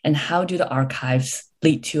 And how do the archives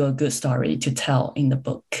lead to a good story to tell in the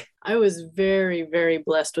book? I was very, very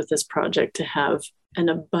blessed with this project to have an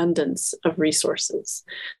abundance of resources.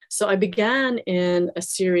 So I began in a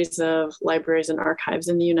series of libraries and archives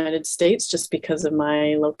in the United States just because of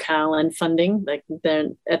my locale and funding. Like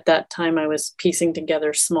then at that time, I was piecing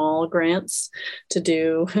together small grants to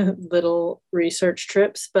do little research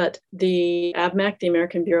trips. But the ABMAC, the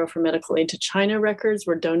American Bureau for Medical Aid to China records,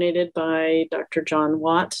 were donated by Dr. John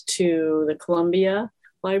Watt to the Columbia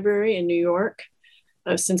Library in New York.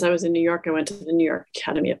 Since I was in New York, I went to the New York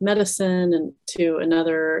Academy of Medicine and to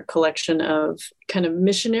another collection of kind of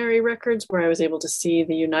missionary records where I was able to see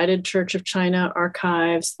the United Church of China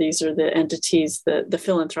archives. These are the entities, the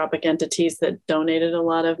philanthropic entities that donated a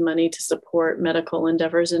lot of money to support medical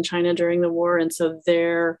endeavors in China during the war. And so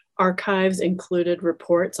their archives included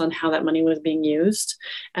reports on how that money was being used,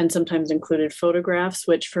 and sometimes included photographs,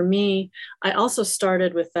 which for me, I also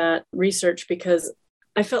started with that research because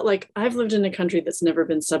I felt like I've lived in a country that's never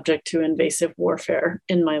been subject to invasive warfare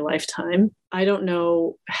in my lifetime. I don't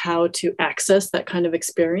know how to access that kind of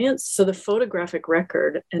experience. So the photographic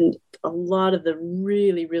record, and a lot of the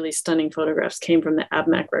really, really stunning photographs came from the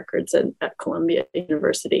ABMAC records at Columbia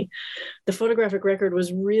University. The photographic record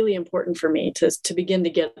was really important for me to begin to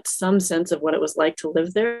get some sense of what it was like to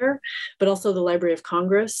live there. But also the Library of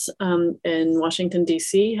Congress in Washington,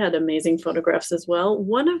 D.C. had amazing photographs as well,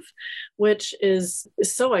 one of which is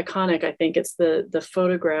so iconic. I think it's the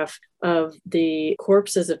photograph of the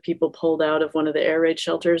corpses of people pulled out of one of the air raid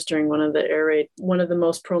shelters during one of the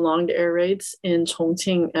most prolonged air raids in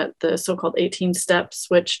Chongqing at the so-called 18 Steps,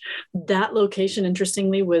 which that location,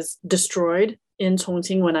 interestingly, was destroyed in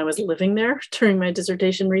Chongqing when I was living there during my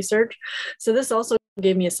dissertation research. So this also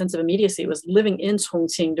gave me a sense of immediacy. Was living in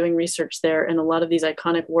Chongqing, doing research there, and a lot of these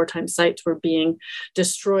iconic wartime sites were being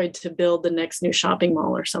destroyed to build the next new shopping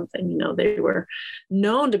mall or something. They were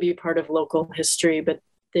known to be part of local history, but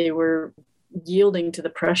they were yielding to the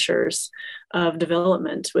pressures of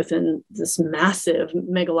development within this massive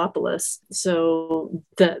megalopolis. So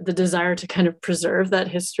the desire to kind of preserve that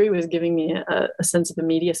history was giving me a sense of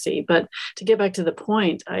immediacy. But to get back to the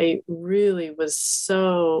point, I really was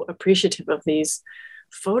so appreciative of these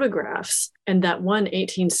photographs. And that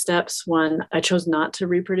 18 Steps one, I chose not to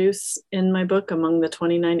reproduce in my book among the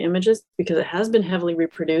 29 images because it has been heavily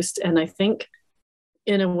reproduced. And I think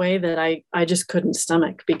in a way that I just couldn't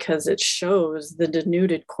stomach, because it shows the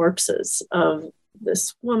denuded corpses of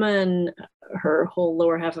this woman. Her whole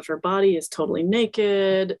lower half of her body is totally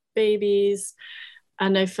naked, babies.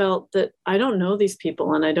 And I felt that I don't know these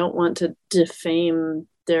people and I don't want to defame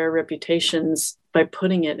their reputations by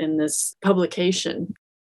putting it in this publication.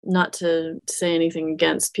 Not to say anything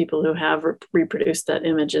against people who have reproduced that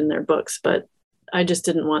image in their books, but I just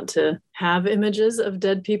didn't want to have images of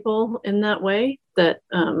dead people in that way that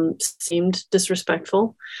seemed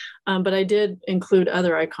disrespectful. But I did include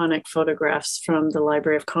other iconic photographs from the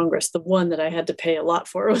Library of Congress. The one that I had to pay a lot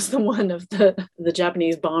for was the one of the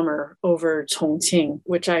Japanese bomber over Chongqing,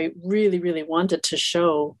 which I really, really wanted to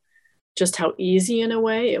show just how easy in a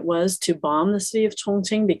way it was to bomb the city of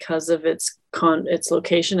Chongqing because of its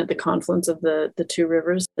location at the confluence of the two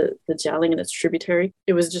rivers, the Jialing and its tributary.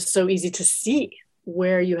 It was just so easy to see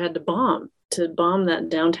where you had to bomb that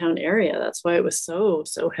downtown area. That's why it was so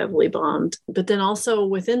heavily bombed. But then also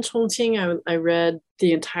within Chongqing, I read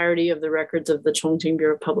the entirety of the records of the Chongqing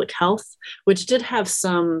Bureau of Public Health, which did have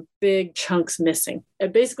some big chunks missing.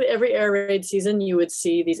 At basically every air raid season, you would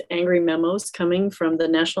see these angry memos coming from the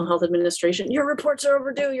National Health Administration. Your reports are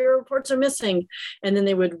overdue. Your reports are missing. And then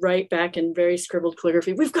they would write back in very scribbled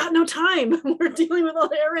calligraphy, we've got no time. We're dealing with all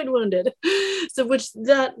the air raid wounded. So which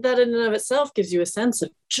that in and of itself gives you a sense of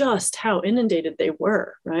just how inundated they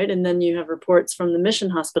were, right? And then you have reports from the mission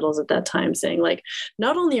hospitals at that time saying, like,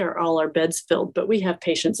 not only are all our beds filled, but we have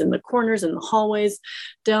patients in the corners, in the hallways,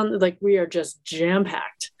 down, like we are just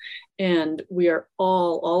jam-packed. And we are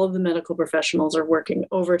all of the medical professionals are working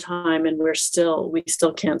overtime, and we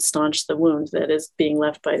still can't staunch the wound that is being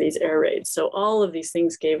left by these air raids. So all of these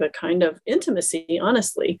things gave a kind of intimacy,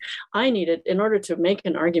 honestly. I needed, in order to make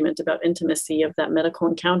an argument about intimacy of that medical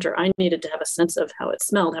encounter, I needed to have a sense of how it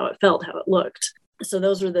smelled, how it felt, how it looked. So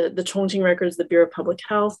those were the Chongqing records, the Bureau of Public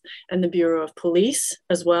Health and the Bureau of Police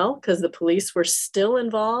as well, because the police were still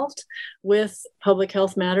involved with public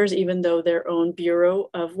health matters, even though their own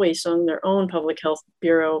Bureau of Weisong, their own public health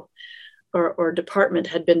bureau or department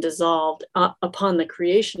had been dissolved upon the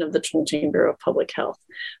creation of the Chongqing Bureau of Public Health.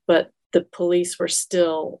 But the police were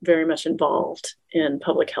still very much involved in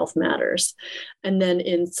public health matters. And then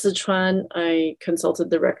in Sichuan, I consulted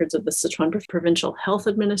the records of the Sichuan Provincial Health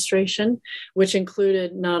Administration, which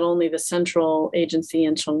included not only the central agency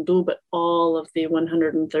in Chengdu, but all of the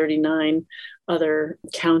 139 other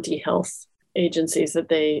county health agencies that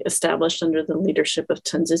they established under the leadership of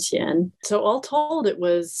Chen Ziqian. So all told, it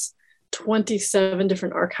was 27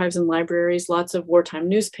 different archives and libraries, lots of wartime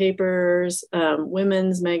newspapers,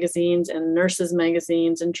 women's magazines and nurses'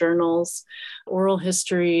 magazines and journals, oral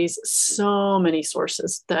histories, so many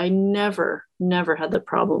sources that I never had the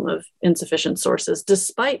problem of insufficient sources,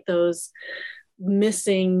 despite those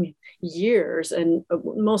missing years and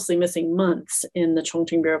mostly missing months in the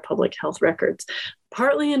Chongqing Bureau of Public Health records.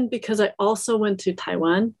 Partly because I also went to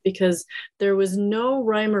Taiwan, because there was no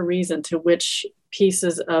rhyme or reason to which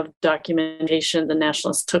pieces of documentation the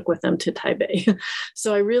nationalists took with them to Taipei.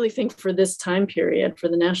 So I really think for this time period, for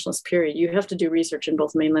the nationalist period, you have to do research in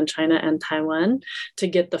both mainland China and Taiwan to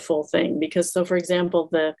get the full thing. Because, so for example,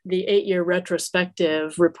 the 8-year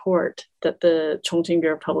retrospective report that the Chongqing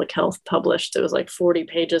Bureau of Public Health published, it was like 40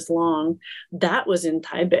 pages long, that was in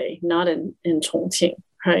Taipei, not in Chongqing,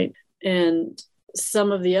 right? And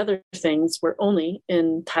some of the other things were only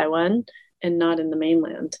in Taiwan and not in the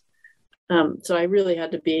mainland. So I really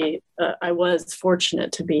had to be, I was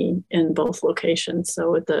fortunate to be in both locations. So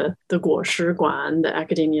with the Guoshi Guan, the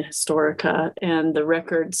Academia Historica, and the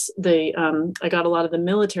records, I got a lot of the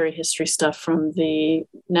military history stuff from the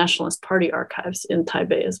Nationalist Party archives in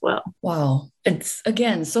Taipei as well. Wow. It's,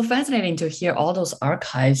 again, so fascinating to hear all those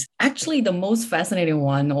archives. Actually, the most fascinating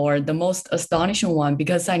one, or the most astonishing one,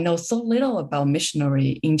 because I know so little about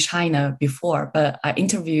missionary in China before, but I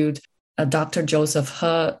interviewed Dr. Joseph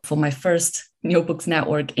He for my first New Books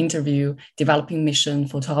Network interview, developing mission,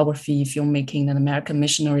 photography, filmmaking, and American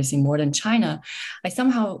missionaries in modern China. I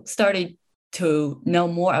somehow started to know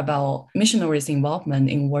more about missionaries'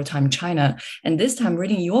 involvement in wartime China. And this time,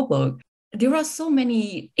 reading your book, there are so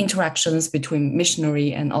many interactions between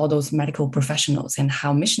missionary and all those medical professionals, and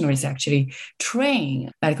how missionaries actually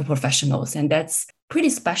train medical professionals. And that's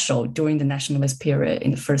pretty special during the nationalist period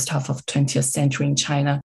in the first half of 20th century in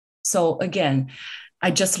China. So again,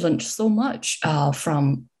 I just learned so much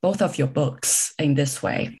from both of your books in this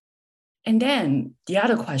way. And then the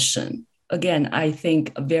other question, again, I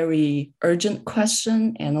think a very urgent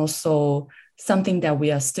question, and also something that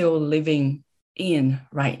we are still living in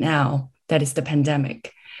right now, that is the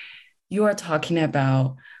pandemic. You are talking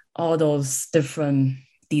about all those different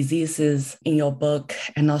diseases in your book,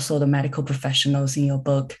 and also the medical professionals in your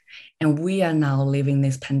book. And we are now living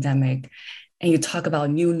this pandemic. And you talk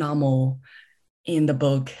about new normal in the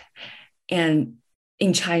book. And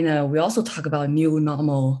in China, we also talk about new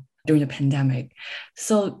normal during the pandemic.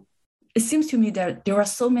 So it seems to me that there are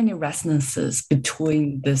so many resonances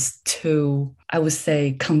between these two, I would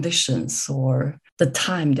say, conditions, or the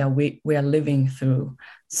time that we are living through.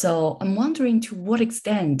 So I'm wondering, to what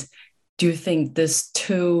extent do you think these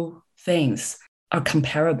two things are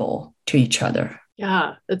comparable to each other?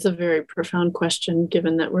 Yeah, it's a very profound question,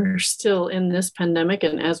 given that we're still in this pandemic.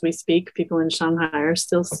 And as we speak, people in Shanghai are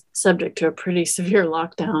still subject to a pretty severe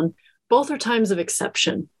lockdown. both are times of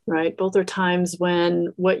exception, right? Both are times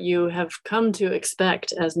when what you have come to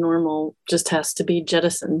expect as normal just has to be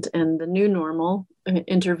jettisoned and the new normal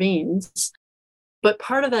intervenes. But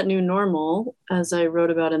part of that new normal, as I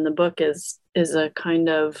wrote about in the book, is a kind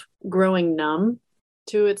of growing numb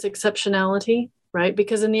to its exceptionality, right?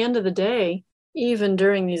 Because in the end of the day, even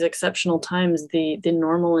during these exceptional times, the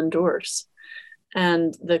normal endures.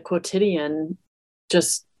 And the quotidian,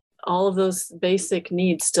 just all of those basic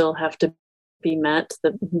needs still have to be met.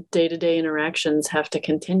 The day-to-day interactions have to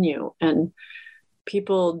continue. And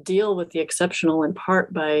people deal with the exceptional in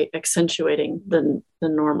part by accentuating the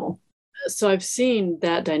normal. So I've seen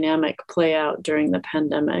that dynamic play out during the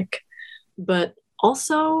pandemic. But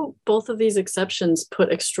also, both of these exceptions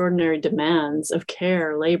put extraordinary demands of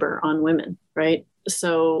care, labor on women, right?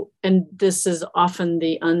 So, and this is often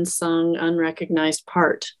the unsung, unrecognized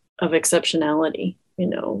part of exceptionality. You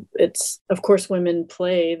know, it's, of course, women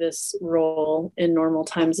play this role in normal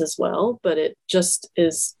times as well, but it just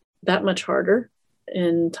is that much harder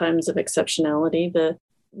in times of exceptionality. The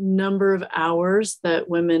number of hours that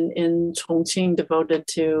women in Chongqing devoted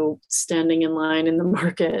to standing in line in the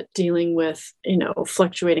market, dealing with,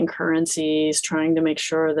 fluctuating currencies, trying to make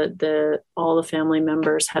sure that all the family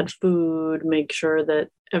members had food, make sure that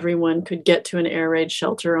everyone could get to an air raid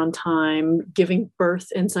shelter on time, giving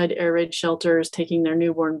birth inside air raid shelters, taking their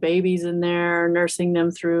newborn babies in there, nursing them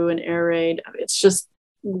through an air raid. It's just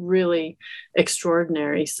really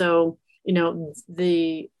extraordinary. So,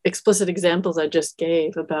 the explicit examples I just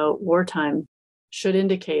gave about wartime should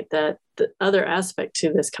indicate that the other aspect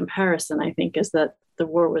to this comparison, I think, is that the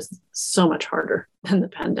war was so much harder than the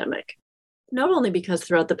pandemic. Not only because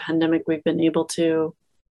throughout the pandemic, we've been able to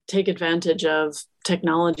take advantage of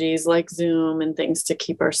technologies like Zoom and things to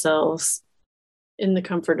keep ourselves in the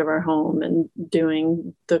comfort of our home and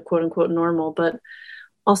doing the quote unquote normal, but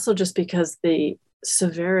also just because the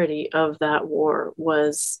severity of that war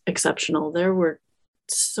was exceptional. There were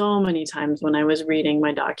so many times when I was reading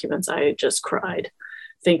my documents, I just cried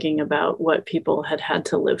thinking about what people had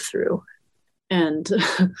to live through. And,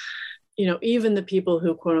 even the people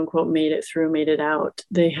who quote unquote made it out,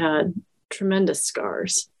 they had tremendous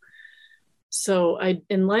scars. So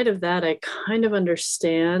in light of that, I kind of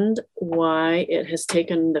understand why it has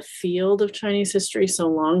taken the field of Chinese history so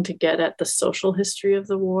long to get at the social history of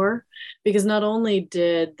the war, because not only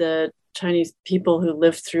did the Chinese people who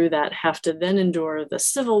lived through that have to then endure the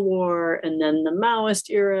Civil War and then the Maoist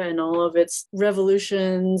era and all of its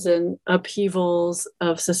revolutions and upheavals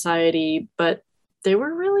of society, but they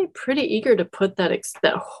were really pretty eager to put that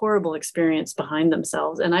horrible experience behind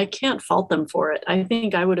themselves. And I can't fault them for it. I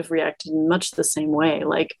think I would have reacted in much the same way.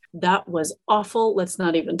 Like, that was awful. Let's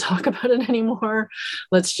not even talk about it anymore.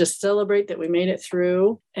 Let's just celebrate that we made it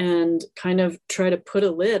through and kind of try to put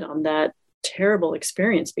a lid on that terrible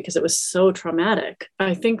experience because it was so traumatic.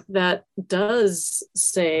 I think that does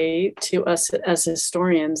say to us as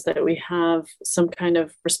historians that we have some kind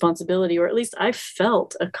of responsibility, or at least I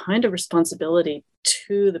felt a kind of responsibility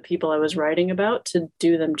to the people I was writing about to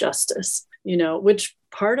do them justice, which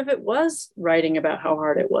part of it was writing about how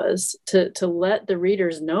hard it was to let the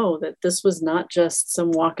readers know that this was not just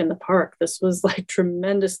some walk in the park. This was like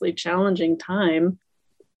tremendously challenging time.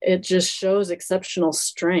 It just shows exceptional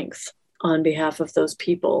strength on behalf of those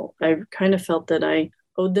people. I kind of felt that I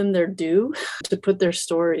owed them their due to put their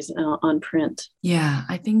stories on print. Yeah,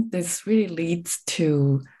 I think this really leads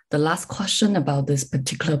to the last question about this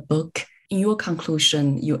particular book. In your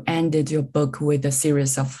conclusion, you ended your book with a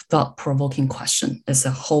series of thought-provoking questions. It's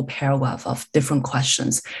a whole paragraph of different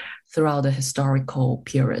questions throughout the historical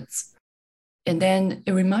periods. And then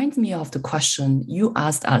it reminds me of the question you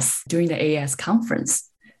asked us during the AAS conference.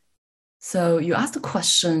 So you asked the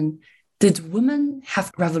question, did women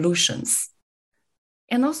have revolutions?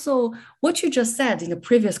 And also, what you just said in the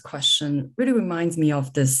previous question really reminds me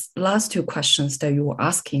of this last two questions that you were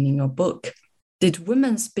asking in your book. Did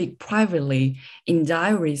women speak privately in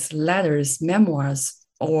diaries, letters, memoirs,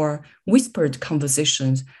 or whispered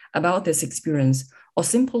conversations about this experience, or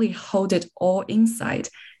simply hold it all inside,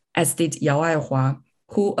 as did Yao Aihua,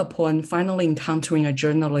 who, upon finally encountering a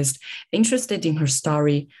journalist interested in her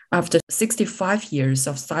story after 65 years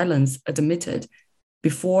of silence, admitted,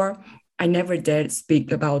 "Before, I never dared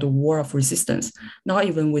speak about the war of resistance, not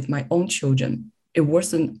even with my own children. It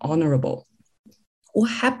wasn't honorable." What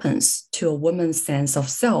happens to a woman's sense of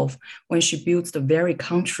self when she builds the very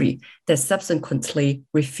country that subsequently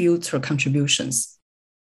refutes her contributions?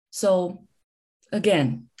 So,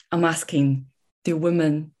 again, I'm asking, do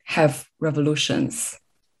women have revolutions?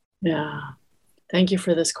 Yeah, thank you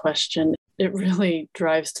for this question. it really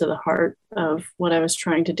drives to the heart of what I was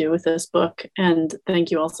trying to do with this book. And thank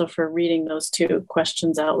you also for reading those two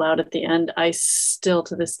questions out loud at the end. I still,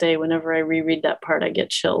 to this day, whenever I reread that part, I get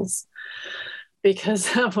chills,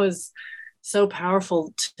 because that was so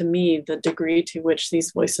powerful to me, the degree to which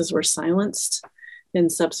these voices were silenced in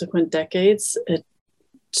subsequent decades.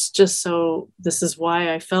 It's just so, this is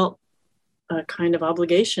why I felt a kind of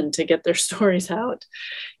obligation to get their stories out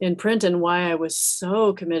in print, and why I was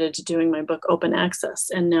so committed to doing my book open access.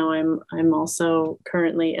 And now I'm also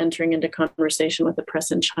currently entering into conversation with the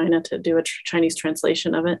press in China to do a Chinese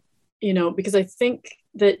translation of it. Because I think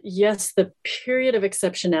that, yes, the period of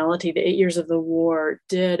exceptionality, the 8 years of the war,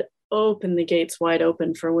 did open the gates wide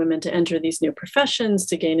open for women to enter these new professions,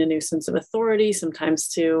 to gain a new sense of authority, sometimes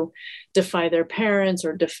to defy their parents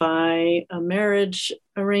or defy a marriage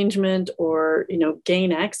arrangement, or,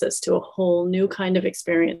 gain access to a whole new kind of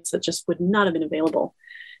experience that just would not have been available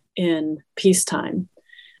in peacetime.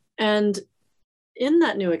 And in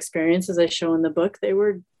that new experience, as I show in the book, they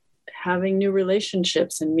were having new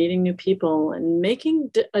relationships and meeting new people and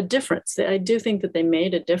making a difference. I do think that they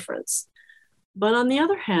made a difference. But on the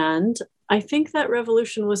other hand, I think that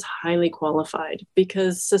revolution was highly qualified,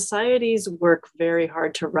 because societies work very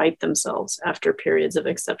hard to right themselves after periods of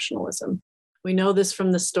exceptionalism. We know this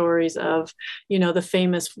from the stories of, the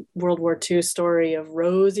famous World War II story of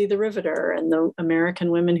Rosie the Riveter and the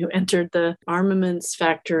American women who entered the armaments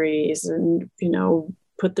factories and,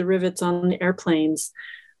 put the rivets on the airplanes.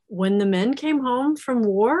 When the men came home from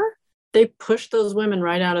war, they pushed those women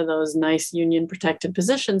right out of those nice union protected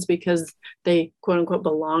positions, because they, quote unquote,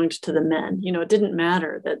 belonged to the men. It didn't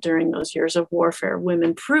matter that during those years of warfare,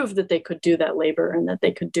 women proved that they could do that labor and that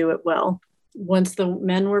they could do it well. Once the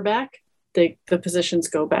men were back, the positions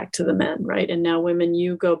go back to the men, right? And now women,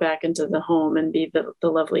 you go back into the home and be the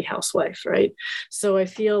lovely housewife, right? So I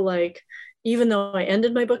feel like, even though I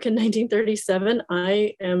ended my book in 1937,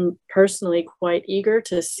 I am personally quite eager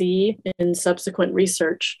to see in subsequent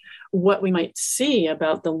research what we might see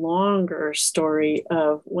about the longer story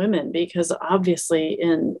of women, because obviously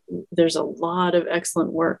there's a lot of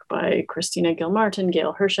excellent work by Christina Gilmartin,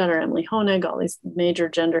 Gail Hirschadter, Emily Honig, all these major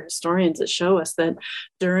gender historians that show us that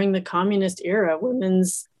during the communist era,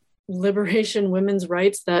 women's liberation, women's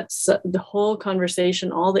rights, that's the whole conversation,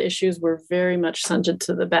 all the issues were very much centered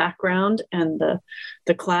to the background, and the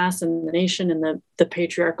class and the nation and the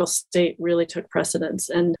patriarchal state really took precedence.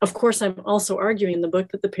 And of course, I'm also arguing in the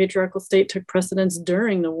book that the patriarchal state took precedence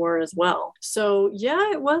during the war as well. So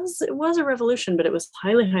yeah, it was a revolution, but it was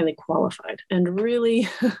highly, highly qualified and really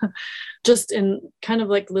just in kind of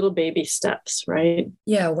like little baby steps, right?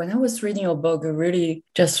 Yeah, when I was reading your book, it really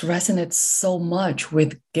just resonates so much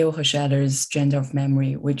with Gail Hirschadter's Gender of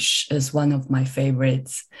Memory, which is one of my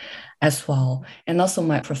favorites as well. And also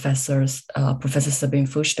my Professor Sabine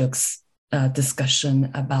Frühstück's discussion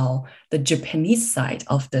about the Japanese side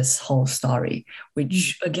of this whole story,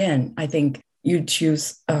 which again, I think you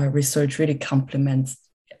choose research really complements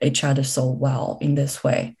each other so well in this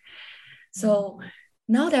way. So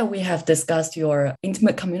now that we have discussed your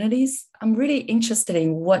intimate communities, I'm really interested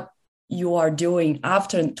in what you are doing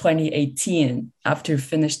after 2018, after you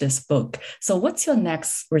finish this book. So what's your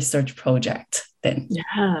next research project then?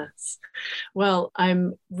 Yes. Well,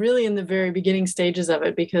 I'm really in the very beginning stages of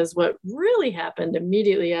it, because what really happened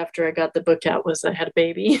immediately after I got the book out was I had a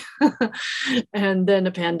baby and then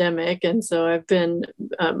a pandemic. And so I've been,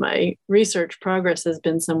 my research progress has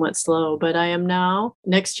been somewhat slow, but I am now,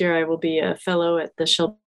 next year, I will be a fellow at the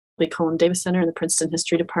Shelby Cullom Davis Center in the Princeton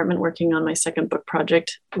History Department, working on my second book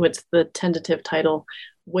project with the tentative title,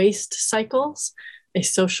 Waste Cycles, A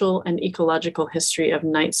Social and Ecological History of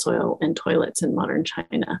Night Soil and Toilets in Modern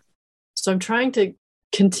China. So I'm trying to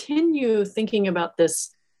continue thinking about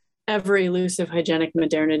this ever elusive hygienic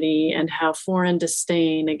modernity and how foreign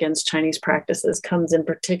disdain against Chinese practices comes in,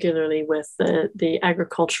 particularly with the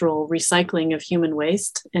agricultural recycling of human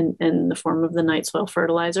waste in the form of the night soil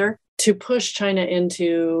fertilizer, to push China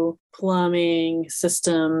into plumbing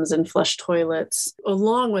systems and flush toilets,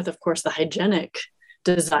 along with, of course, the hygienic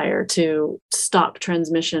desire to stop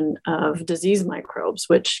transmission of disease microbes,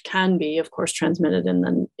 which can be, of course, transmitted in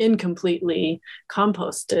the incompletely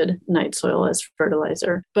composted night soil as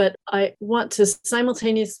fertilizer. But I want to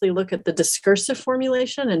simultaneously look at the discursive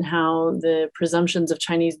formulation and how the presumptions of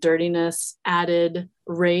Chinese dirtiness added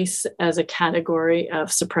race as a category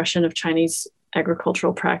of suppression of Chinese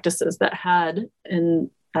agricultural practices that had, and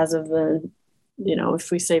as of the, if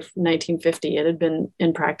we say 1950, it had been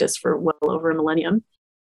in practice for well over a millennium.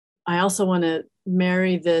 I also want to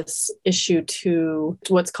marry this issue to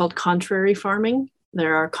what's called contrary farming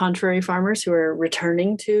There are contrary farmers who are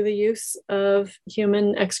returning to the use of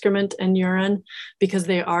human excrement and urine because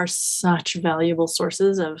they are such valuable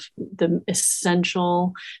sources of the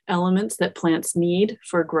essential elements that plants need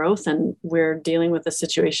for growth. And we're dealing with a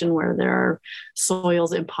situation where there are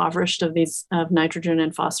soils impoverished of nitrogen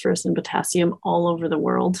and phosphorus and potassium all over the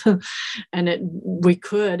world. And we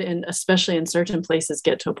could, and especially in certain places,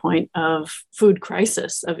 get to a point of food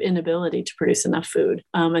crisis, of inability to produce enough food.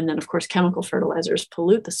 And then, of course, chemical fertilizers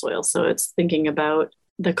pollute the soil. So it's thinking about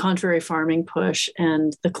the contrary farming push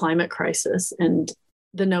and the climate crisis and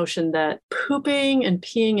the notion that pooping and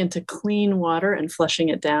peeing into clean water and flushing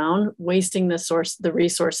it down, wasting the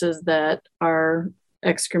resources that our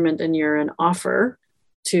excrement and urine offer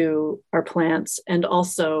to our plants, and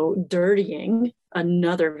also dirtying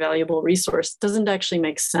another valuable resource doesn't actually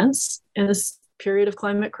make sense in this period of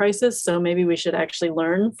climate crisis. So maybe we should actually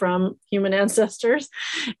learn from human ancestors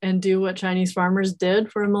and do what Chinese farmers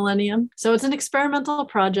did for a millennium. So it's an experimental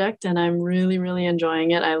project, and I'm really, really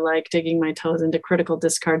enjoying it. I like digging my toes into critical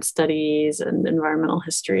discard studies and environmental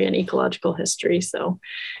history and ecological history. So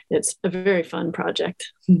it's a very fun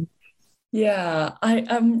project. Yeah,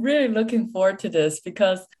 I'm really looking forward to this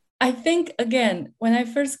because I think, again, when I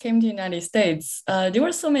first came to the United States, there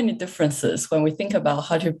were so many differences when we think about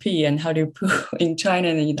how to pee and how to poo in China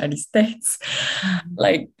and the United States,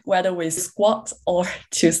 like whether we squat or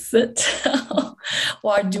to sit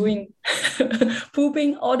while doing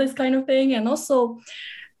pooping, all this kind of thing. And also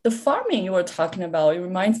the farming you were talking about, it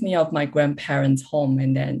reminds me of my grandparents' home,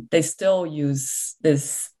 and then they still use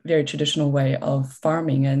this very traditional way of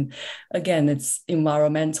farming. And again, it's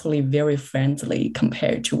environmentally very friendly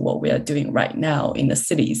compared to what we are doing right now in the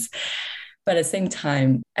cities. But at the same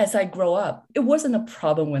time, as I grow up, it wasn't a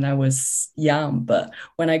problem when I was young, but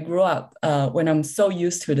when I grew up, when I'm so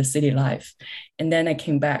used to the city life, and then I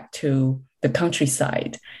came back to the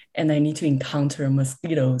countryside, and I need to encounter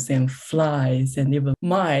mosquitoes and flies and even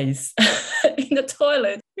mice in the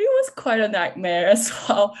toilet. It was quite a nightmare as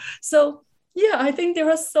well. So yeah, I think there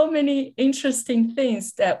are so many interesting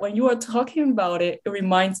things that when you are talking about it, it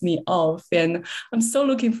reminds me of. And I'm so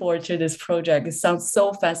looking forward to this project. It sounds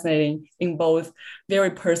so fascinating in both very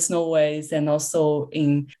personal ways and also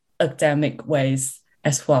in academic ways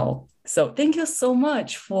as well. So thank you so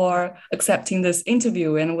much for accepting this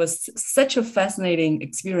interview. And it was such a fascinating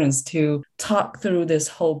experience to talk through this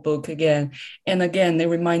whole book again. And again, it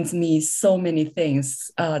reminds me so many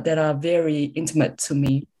things that are very intimate to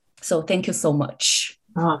me. So thank you so much.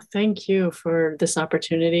 Oh, thank you for this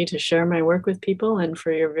opportunity to share my work with people and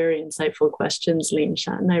for your very insightful questions, Lin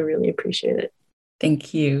Shan. I really appreciate it.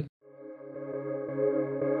 Thank you.